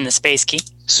and the space key.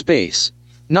 Space.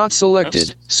 Not selected.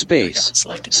 Oops. Space.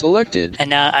 Selected. And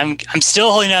now I'm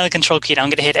still holding down the control key. And I'm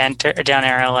going to hit enter or down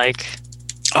arrow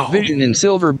Vision in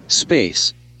silver.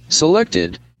 Space.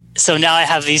 Selected. So now I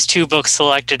have these 2 books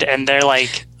selected, and they're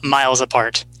like miles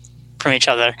apart from each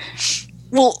other.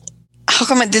 Well, how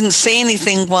come it didn't say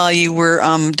anything while you were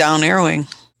down arrowing?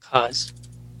 Cause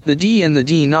The D and the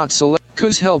D not select.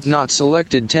 Cause help not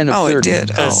selected 10 of 30. Oh, it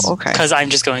did. Oh, okay. Because I'm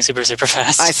just going super, super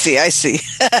fast. I see.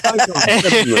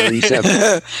 February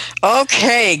 7th.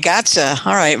 Okay, gotcha.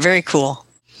 All right, very cool.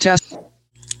 Test.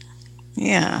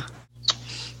 Yeah.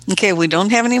 Okay, we don't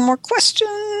have any more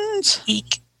questions.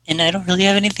 Eek. And I don't really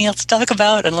have anything else to talk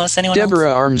about unless anyone Deborah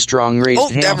else. Armstrong raised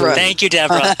hand. Deborah. Thank you,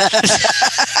 Deborah.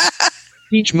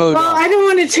 Speech mode. Well, I don't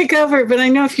want to take over, but I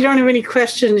know if you don't have any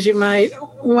questions, you might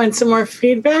want some more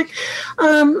feedback.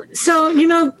 So, you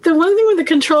know, the one thing with the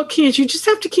control key is you just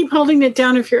have to keep holding it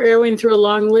down if you're arrowing through a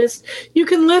long list. You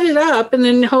can let it up and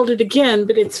then hold it again,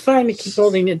 but it's fine to keep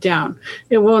holding it down.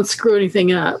 It won't screw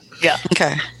anything up. Yeah.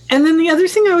 Okay. And then the other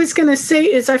thing I was going to say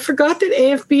is I forgot that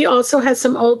AFB also has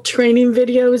some old training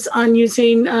videos on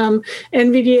using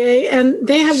NVDA, and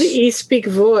they have the eSpeak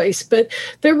voice, but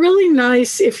they're really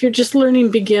nice if you're just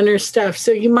learning beginner stuff.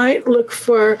 So you might look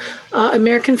for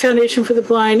American Foundation for the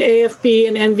Blind, AFB,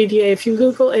 and NVDA. If you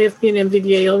Google AFB and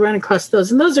NVDA, you'll run across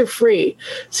those, and those are free.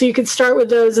 So you could start with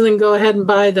those and then go ahead and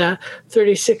buy the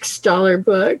 $36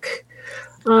 book.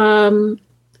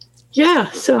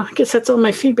 Yeah, so I guess that's all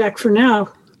my feedback for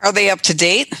now. Are they up to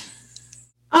date?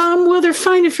 Well, they're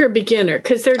fine if you're a beginner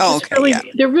because they're just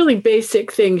they're really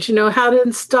basic things. You know, how to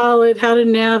install it, how to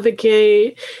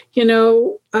navigate, you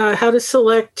know, how to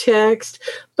select text.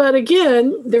 But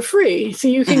again, they're free, so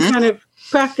you can kind of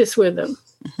practice with them.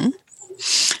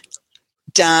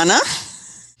 Donna?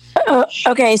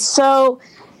 Okay, so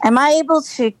am I able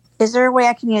to, is there a way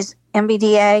I can use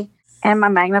NVDA and my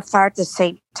magnifier at the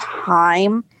same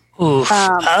time? Oof.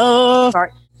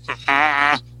 Sorry.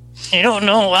 You don't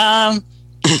know.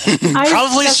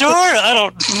 Probably sure.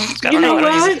 I don't know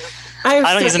what?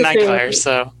 I don't use a magnifier,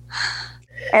 so.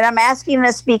 And I'm asking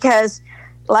this because,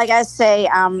 like I say,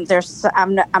 I'm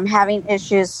having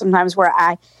issues sometimes where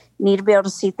I need to be able to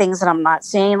see things that I'm not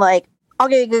seeing. Like, I'll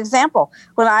give you a good example.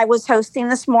 When I was hosting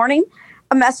this morning,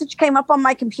 a message came up on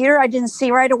my computer I didn't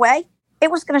see right away. It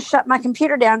was going to shut my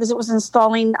computer down because it was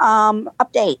installing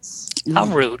updates. How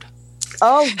rude.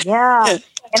 Oh, yeah.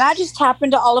 And I just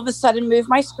happened to all of a sudden move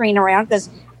my screen around because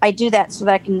I do that so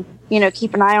that I can, you know,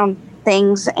 keep an eye on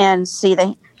things and see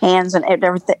the hands and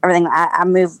everything. I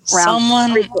move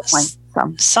around frequently.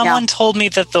 Someone told me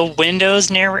that the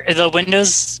Windows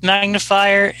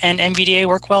magnifier and NVDA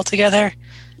work well together.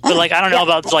 But like, I don't know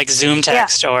about like Zoom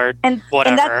text or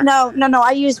whatever. And no.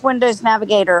 I use Windows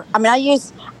Navigator. I mean,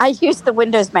 I use the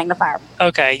Windows magnifier.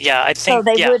 Okay, yeah, I think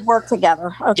so. They would work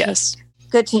together. Okay. Yes.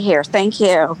 Good to hear. Thank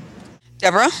you,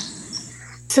 Deborah.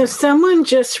 So someone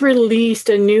just released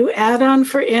a new add-on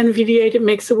for NVDA that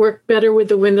makes it work better with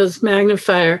the Windows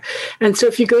magnifier. And so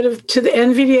if you go to the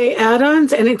NVDA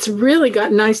add-ons, and it's really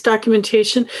got nice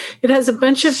documentation, it has a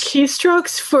bunch of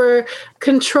keystrokes for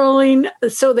controlling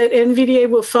so that NVDA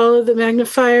will follow the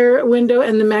magnifier window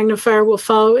and the magnifier will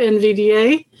follow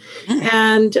NVDA.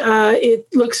 And it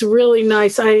looks really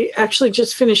nice. I actually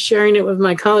just finished sharing it with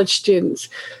my college students.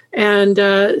 And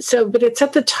but it's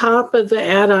at the top of the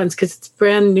add-ons because it's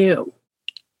brand new.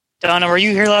 Donna, were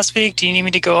you here last week? Do you need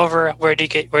me to go over where do you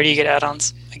get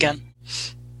add-ons again?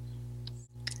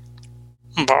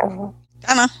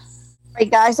 Donna. Hey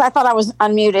guys, I thought I was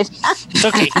unmuted. It's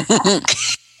okay.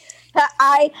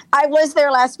 I was there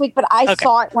last week, but I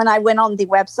saw it when I went on the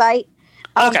website.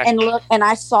 And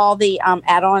I saw the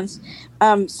add-ons.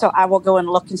 So I will go and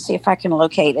look and see if I can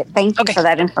locate it. Thank you for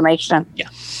that information. Yeah.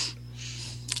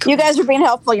 Cool. You guys are being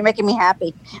helpful. You're making me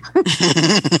happy.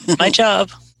 My job.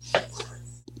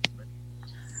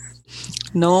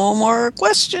 No more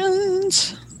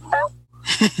questions.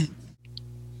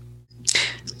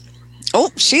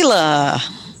 Oh, Sheila.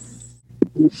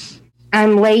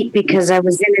 I'm late because I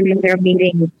was in another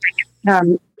meeting.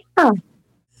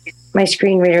 My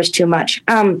screen reader is too much.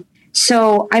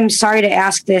 So I'm sorry to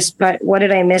ask this, but what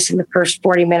did I miss in the first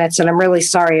 40 minutes? And I'm really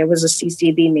sorry. It was a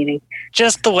CCB meeting.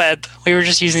 Just the web. We were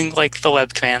just using like the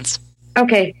web commands.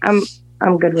 Okay,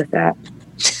 I'm good with that.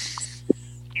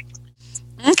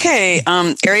 Okay,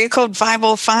 area code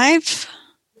 505.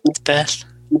 Beth?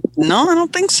 No, I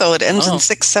don't think so. It ends in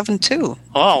 672.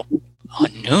 Oh,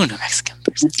 no New Mexican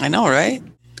person. I know, right?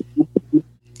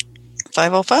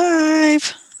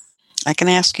 505. I can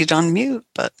ask you to unmute,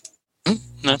 but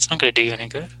that's not going to do you any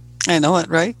good. I know it,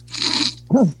 right?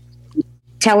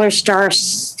 Teller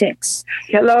 *6.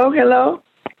 Hello.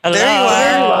 There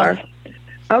you are.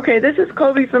 Okay, this is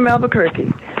Kobe from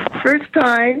Albuquerque. First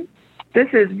time. This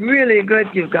is really good,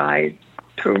 you guys.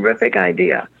 Terrific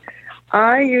idea.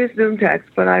 I use ZoomText,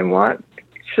 but I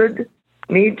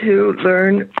need to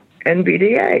learn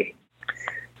NVDA.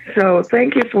 So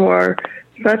thank you for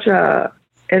such an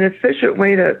efficient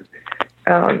way to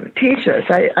teach us.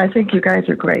 I think you guys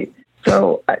are great.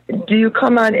 So do you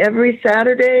come on every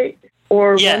Saturday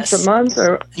or once a month?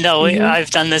 Or No, I've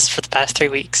done this for the past 3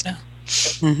 weeks now.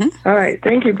 All right.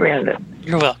 Thank you, Brandon.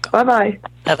 You're welcome. Bye-bye.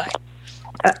 Bye-bye.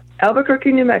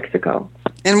 Albuquerque, New Mexico.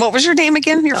 And what was your name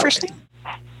again, your first name?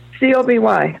 Kobe.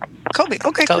 Kobe.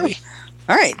 Okay, Kobe. Cool.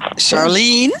 All right.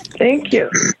 Charlene. Thank you.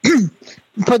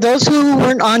 For those who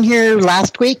weren't on here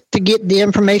last week to get the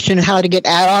information on how to get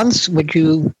add-ons, would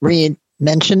you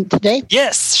mention today?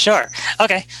 Yes, sure.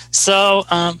 Okay, so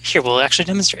here, we'll actually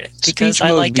demonstrate it because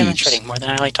I like demonstrating more than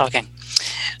I like talking.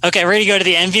 Okay, we're going to go to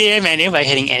the NVDA menu by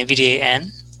hitting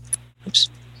NVDA-N. Oops.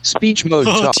 Speech mode.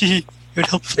 Oh, gee. It would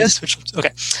help if I switch.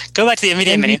 Okay, go back to the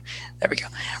NVDA menu. There we go.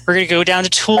 We're going to go down to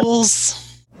Tools.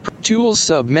 Tools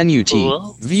sub-menu T.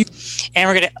 View. And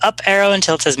we're going to up arrow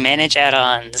until it says Manage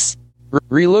Add-ons.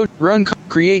 Reload, run,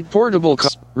 create portable,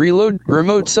 reload,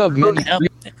 remote sub-menu,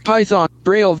 Python,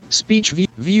 Braille, speech,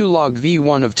 view log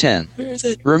V1 of 10. Where is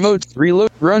it? Remote,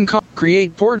 reload, run,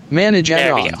 create port, manage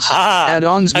add-ons. There we go.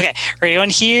 Add-ons. Okay, we're going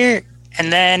here,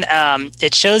 and then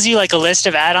it shows you like a list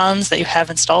of add-ons that you have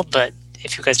installed, but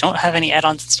if you guys don't have any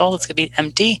add-ons installed, it's going to be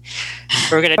empty.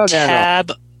 We're going to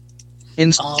tab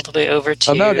all the way over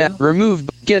to remove,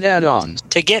 get add-ons.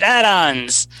 To get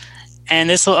add-ons. And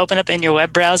this will open up in your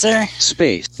web browser.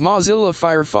 Space. Mozilla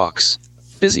Firefox.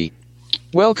 Busy.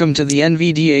 Welcome to the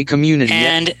NVDA community.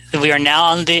 And we are now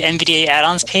on the NVDA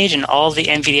add-ons page, and all the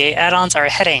NVDA add-ons are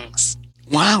headings.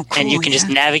 Wow, cool, and you can just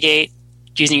navigate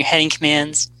using your heading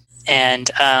commands. And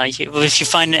if you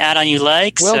find an add-on you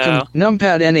like, welcome.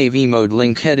 Numpad NAV mode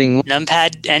link heading.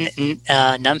 Numpad and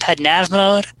Numpad nav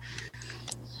mode.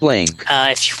 Blank.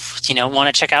 If you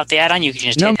want to check out the add-on, you can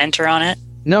just hit enter on it.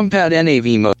 Numpad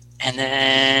NAV mode. And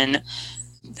then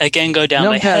again, go down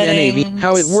by Numpad headings. NAV,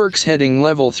 how it works, heading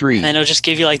level 3. And then it'll just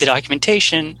give you like the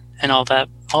documentation and all that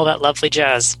lovely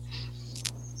jazz.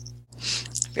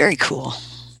 Very cool.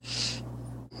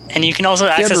 And you can also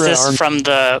access this from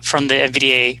the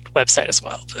NVDA website as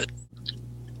well, but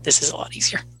this is a lot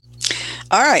easier.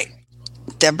 All right,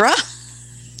 Deborah.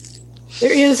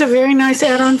 There is a very nice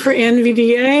add-on for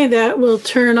NVDA that will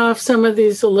turn off some of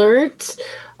these alerts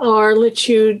or let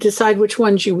you decide which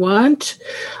ones you want.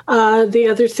 The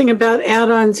other thing about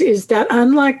add-ons is that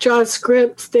unlike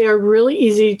JavaScript, they are really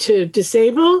easy to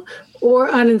disable or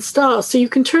uninstall. So you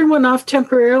can turn one off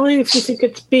temporarily if you think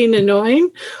it's being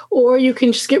annoying, or you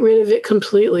can just get rid of it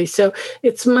completely. So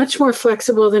it's much more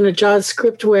flexible than a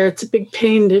JavaScript where it's a big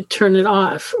pain to turn it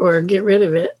off or get rid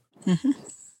of it. Mm-hmm.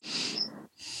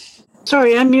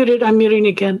 Sorry, I'm muted. I'm muting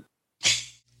again.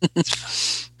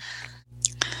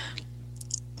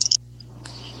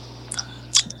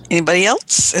 Anybody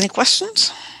else? Any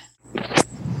questions?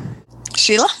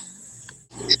 Sheila?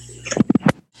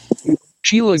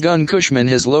 Sheila Gunn Cushman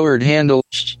has lowered handle.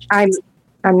 I'm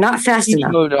not fast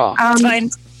enough. Mode off.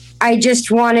 I just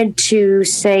wanted to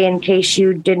say, in case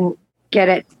you didn't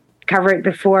cover it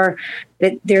before,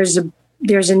 that there's a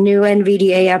new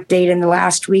NVDA update in the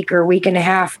last week or week and a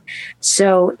half.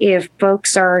 So if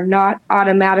folks are not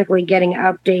automatically getting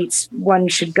updates, one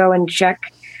should go and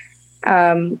check.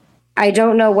 I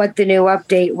don't know what the new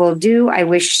update will do. I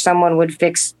wish someone would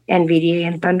fix NVDA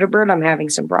and Thunderbird. I'm having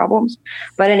some problems.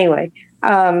 But anyway,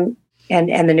 and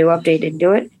the new update didn't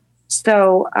do it.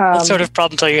 So what sort of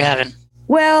problems are you having?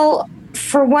 Well,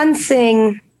 for one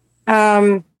thing,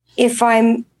 if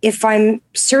I'm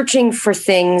searching for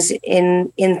things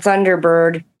in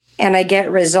Thunderbird and I get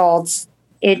results,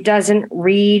 it doesn't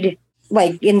read,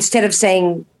 like, instead of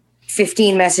saying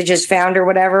 15 messages found or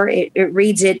whatever, it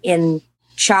reads it in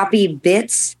choppy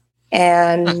bits.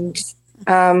 And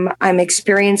I'm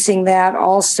experiencing that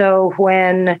also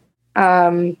when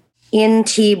in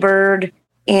T-Bird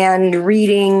and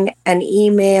reading an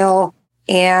email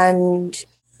and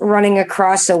running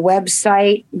across a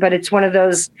website, but it's one of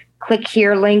those click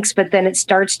here links, but then it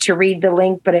starts to read the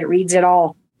link, but it reads it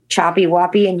all choppy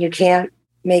woppy and you can't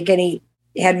make any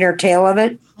head nor tail of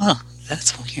it. Oh,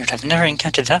 that's weird. I've never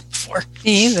encountered that before.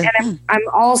 Me either. And I'm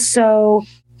also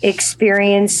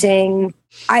experiencing,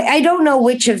 I don't know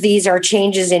which of these are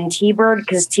changes in T-Bird,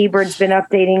 because T-Bird's been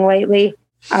updating lately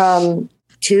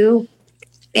too.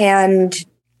 And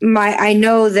I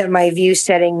know that my view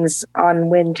settings on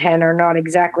Win 10 are not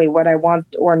exactly what I want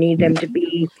or need them to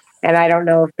be. And I don't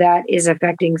know if that is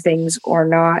affecting things or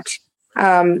not.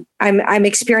 I'm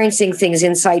experiencing things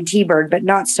inside T-Bird, but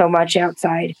not so much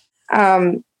outside.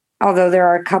 Although there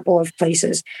are a couple of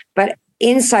places. But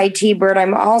inside T-Bird,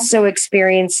 I'm also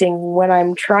experiencing when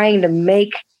I'm trying to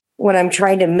make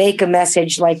a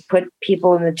message, like put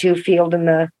people in the to field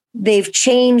they've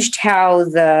changed how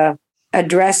the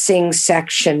addressing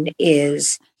section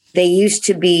is. They used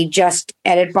to be just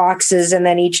edit boxes, and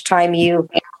then each time you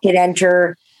hit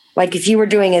enter, like if you were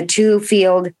doing a to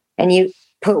field and you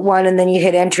put one and then you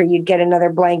hit enter, you'd get another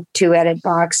blank to edit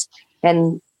box,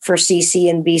 and for CC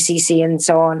and BCC and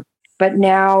so on. But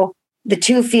now the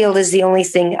to field is the only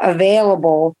thing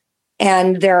available,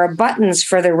 and there are buttons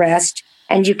for the rest,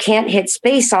 and you can't hit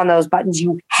space on those buttons.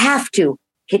 You have to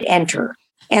hit enter.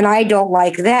 And I don't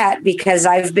like that because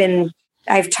I've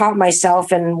taught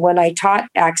myself, and when I taught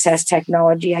Access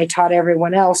Technology, I taught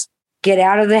everyone else, get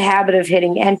out of the habit of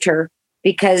hitting enter,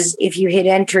 because if you hit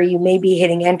enter, you may be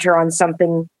hitting enter on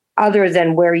something other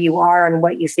than where you are and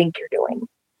what you think you're doing.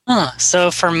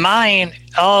 So for mine,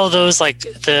 all those like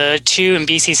the to and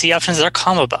BCC options are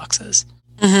combo boxes.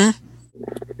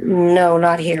 Mm-hmm. No,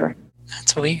 not here.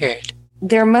 That's weird.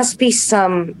 There must be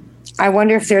some. I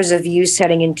wonder if there's a view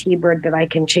setting in T-Bird that I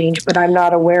can change, but I'm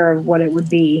not aware of what it would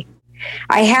be.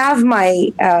 I have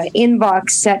my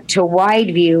inbox set to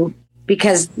wide view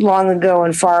because long ago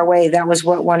and far away, that was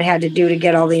what one had to do to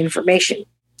get all the information.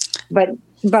 But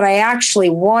I actually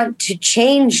want to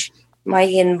change my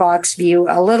inbox view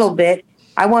a little bit.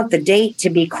 I want the date to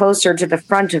be closer to the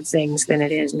front of things than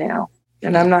it is now.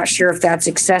 And I'm not sure if that's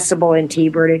accessible in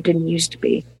T-Bird. It didn't used to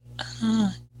be.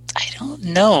 I don't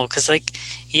know, because I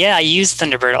use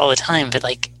Thunderbird all the time, but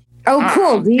oh,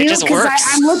 cool. Do you? Because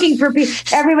I'm looking for people.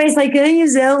 Everybody's like, I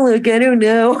use Outlook. I don't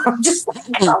know. I'm just like,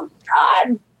 oh,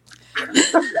 God.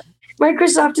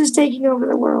 Microsoft is taking over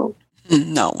the world.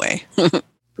 No way.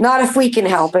 Not if we can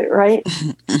help it, right?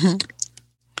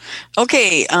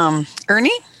 Okay,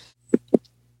 Ernie?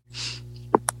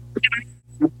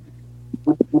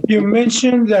 You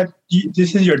mentioned that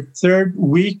this is your third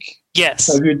week.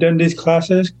 Yes. Have you done these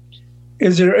classes?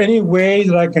 Is there any way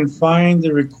that I can find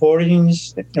the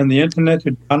recordings on the internet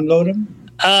to download them?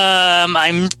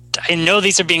 I know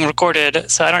these are being recorded,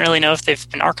 so I don't really know if they've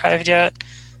been archived yet.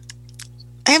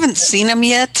 I haven't seen them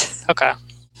yet. Okay.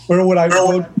 Where would I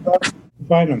go to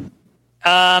find them?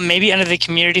 Maybe under the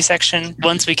community section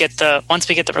once we get the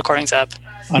recordings up.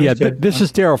 Yeah, this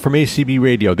is Daryl from ACB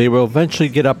Radio. They will eventually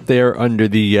get up there under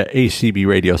the ACB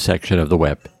Radio section of the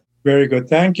web. Very good.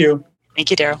 Thank you. Thank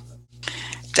you, Daryl.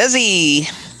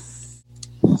 Desi.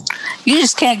 You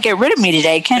just can't get rid of me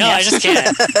today, can you? No, I just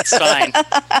can't. It's fine.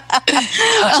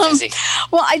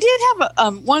 Well, I did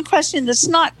have one question that's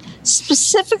not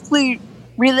specifically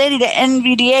related to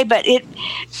NVDA, but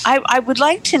I would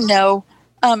like to know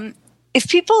if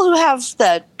people who have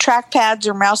the trackpads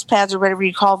or mouse pads or whatever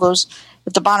you call those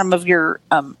at the bottom of your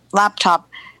laptop,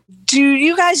 do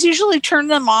you guys usually turn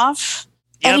them off?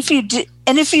 Yep.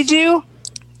 And if you do,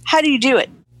 how do you do it?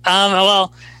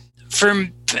 Well,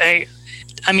 I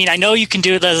know you can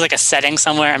do it as like a setting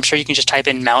somewhere. I'm sure you can just type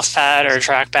in mousepad or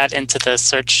trackpad into the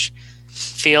search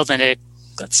field, and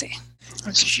let's see.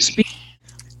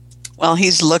 Well,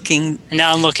 he's looking.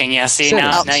 Now I'm looking. Yeah, see,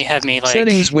 now you have me like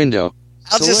settings window.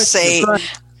 I'll just say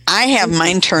I have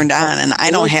mine turned on, and I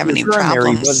don't have any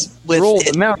problems with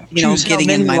it, getting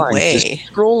in my way.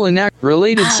 Scroll and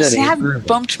related settings. I have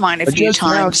bumped mine a few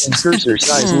times. Mouse and cursor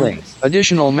size link.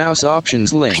 Additional mouse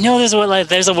options link. I know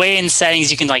there's a way in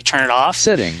settings you can turn it off.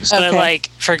 Settings. But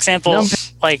for example,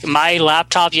 my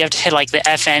laptop, you have to hit the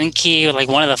FN key or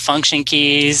one of the function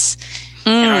keys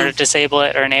in order to disable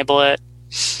it or enable it.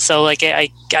 So I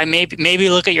maybe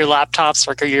look at your laptops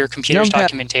or your computer's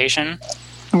documentation.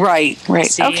 Right.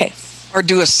 See? Okay. Or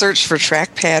do a search for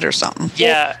trackpad or something.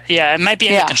 Yeah. It might be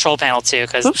in the control panel too,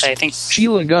 because I think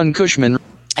Sheila Gunn Cushman.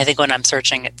 I think when I'm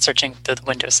searching the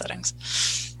Windows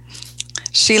settings.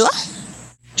 Sheila?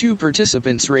 2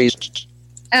 participants raised.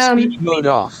 Speech mode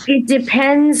off. It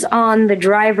depends on the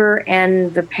driver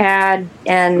and the pad,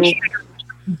 and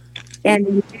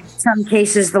in some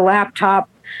cases the laptop.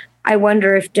 I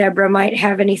wonder if Deborah might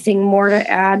have anything more to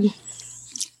add.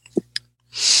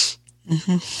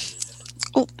 Mm-hmm.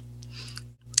 Oh.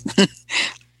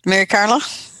 Mary Carla?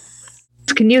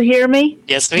 Can you hear me?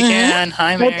 Yes, we can.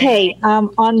 Hi, Mary. Okay.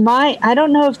 On I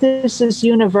don't know if this is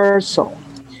universal,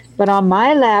 but on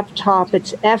my laptop,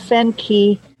 it's FN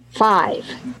key 5.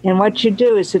 And what you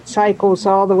do is it cycles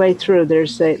all the way through.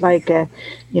 There's the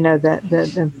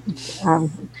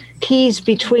keys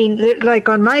between,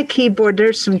 on my keyboard,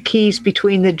 there's some keys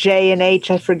between the J and H.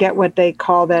 I forget what they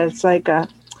call that. It's like a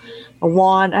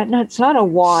wand. No, it's not a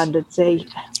wand. It's a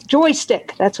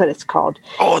joystick. That's what it's called.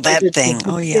 Oh, that thing.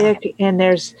 Oh, yeah. And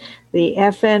there's the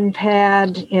FN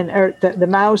pad or the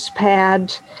mouse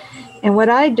pad. And what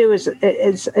I do is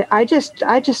I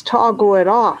just toggle it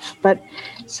off. But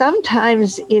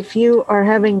sometimes if you are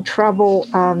having trouble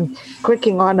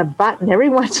clicking on a button, every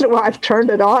once in a while I've turned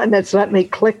it on and it's let me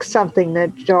click something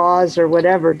that JAWS or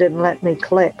whatever didn't let me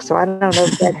click. So I don't know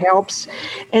if that helps.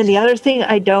 And the other thing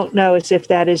I don't know is if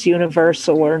that is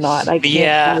universal or not. I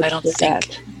don't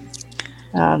think.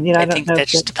 I think that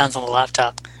just depends on the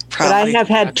laptop. But I have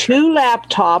had 2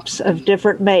 laptops of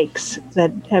different makes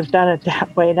that have done it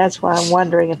that way. And that's why I'm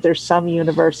wondering if there's some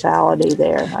universality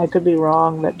there. I could be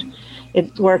wrong, but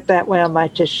it worked that way on my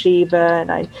Toshiba.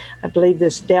 And I believe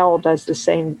this Dell does the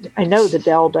same. I know the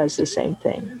Dell does the same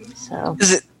thing. So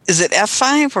is it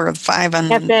F5 or 5 on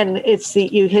FN? It's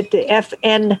you hit the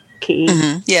FN key.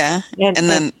 Mm-hmm. Yeah. And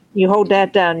then you hold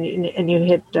that down and you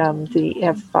hit the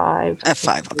F5.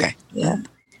 F5, okay. Yeah.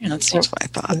 That's what I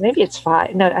thought. Maybe it's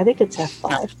 5. No, I think it's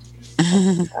F5.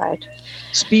 No. Right.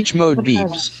 Speech mode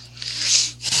beeps.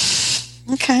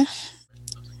 Okay.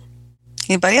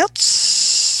 Anybody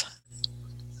else?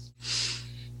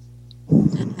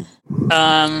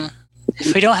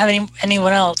 If we don't have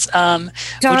anyone else, Donna,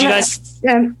 would you guys?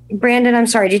 Brandon, I'm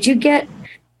sorry. Did you get?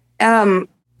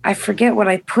 I forget what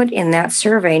I put in that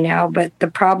survey now, but the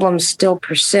problems still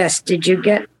persist. Did you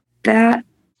get that?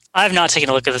 I have not taken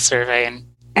a look at the survey and.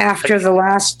 After the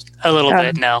last... A little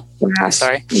bit, no.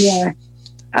 Sorry. Yeah.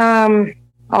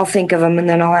 I'll think of them and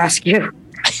then I'll ask you.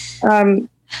 The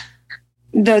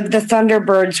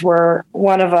Thunderbirds were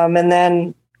one of them. And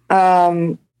then...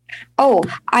 I know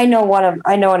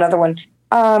another one.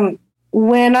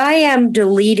 When I am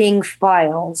deleting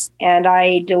files and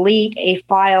I delete a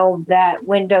file that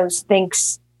Windows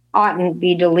thinks oughtn't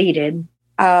be deleted,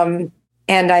 and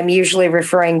I'm usually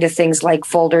referring to things like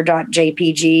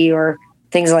folder.jpg or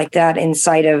things like that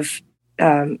inside of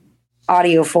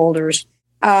audio folders.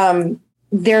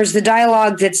 There's the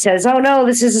dialog that says, oh, no,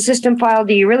 this is a system file.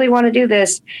 Do you really want to do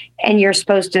this? And you're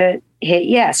supposed to hit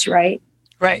yes, right?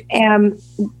 Right. And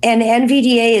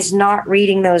NVDA is not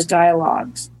reading those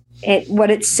dialogues. What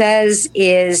it says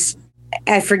is,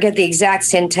 I forget the exact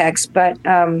syntax, but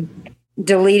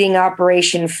deleting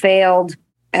operation failed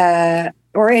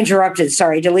or interrupted.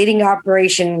 Sorry, deleting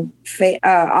operation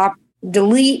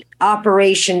delete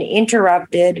operation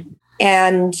interrupted.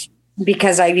 And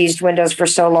because I've used Windows for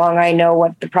so long, I know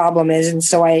what the problem is. And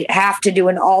so I have to do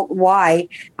an Alt-Y.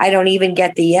 I don't even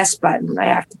get the yes button. I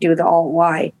have to do the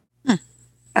Alt-Y.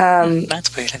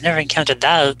 That's weird. I've never encountered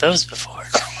those before.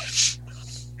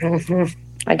 Mm-hmm.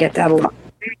 I get that a lot.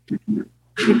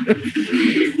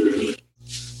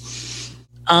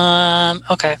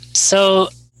 Okay. So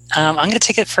I'm going to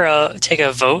take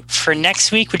a vote for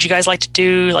next week. Would you guys like to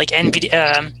do like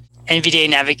NVDA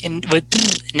navigating with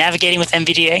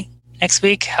NVDA next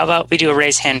week? How about we do a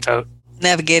raise hand vote?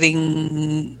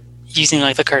 Navigating using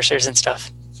like the cursors and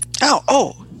stuff.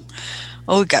 Oh,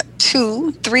 we got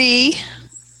 2, 3,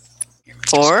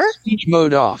 4. Speech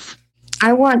mode off.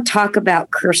 I want to talk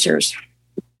about cursors.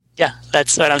 Yeah,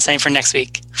 that's what I'm saying for next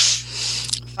week.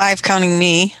 5 counting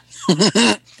me.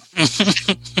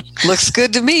 Looks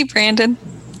good to me, Brandon.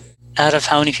 Out of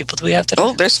how many people do we have today?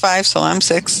 Oh, there's 5, so I'm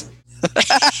 6.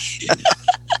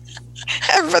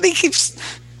 Everybody keeps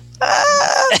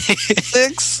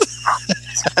 6.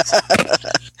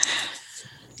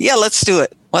 Yeah, let's do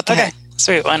it. What the heck?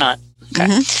 Sweet, why not? Okay.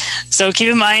 Mm-hmm. So keep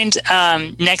in mind,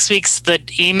 next week's the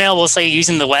email will say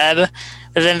using the web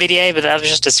with NVDA, but that was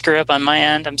just a screw up on my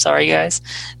end. I'm sorry, guys.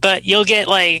 But you'll get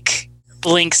like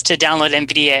links to download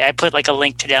NVDA. I put like a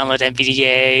link to download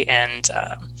NVDA and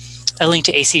a link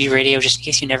to ACB Radio just in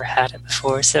case you never had it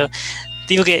before. So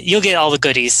you'll get all the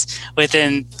goodies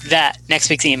within that next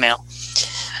week's email.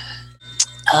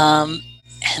 And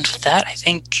with that, I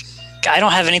think I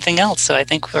don't have anything else. So I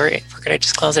think we're gonna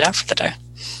just close it out for the day.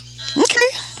 Okay,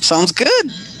 sounds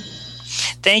good.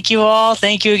 Thank you all.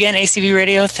 Thank you again, ACB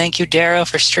Radio. Thank you, Darrow,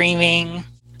 for streaming.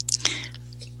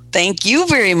 Thank you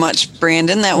very much,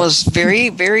 Brandon. That was very,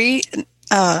 very,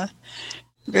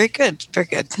 very good. Very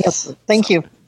good. Yes, thank you.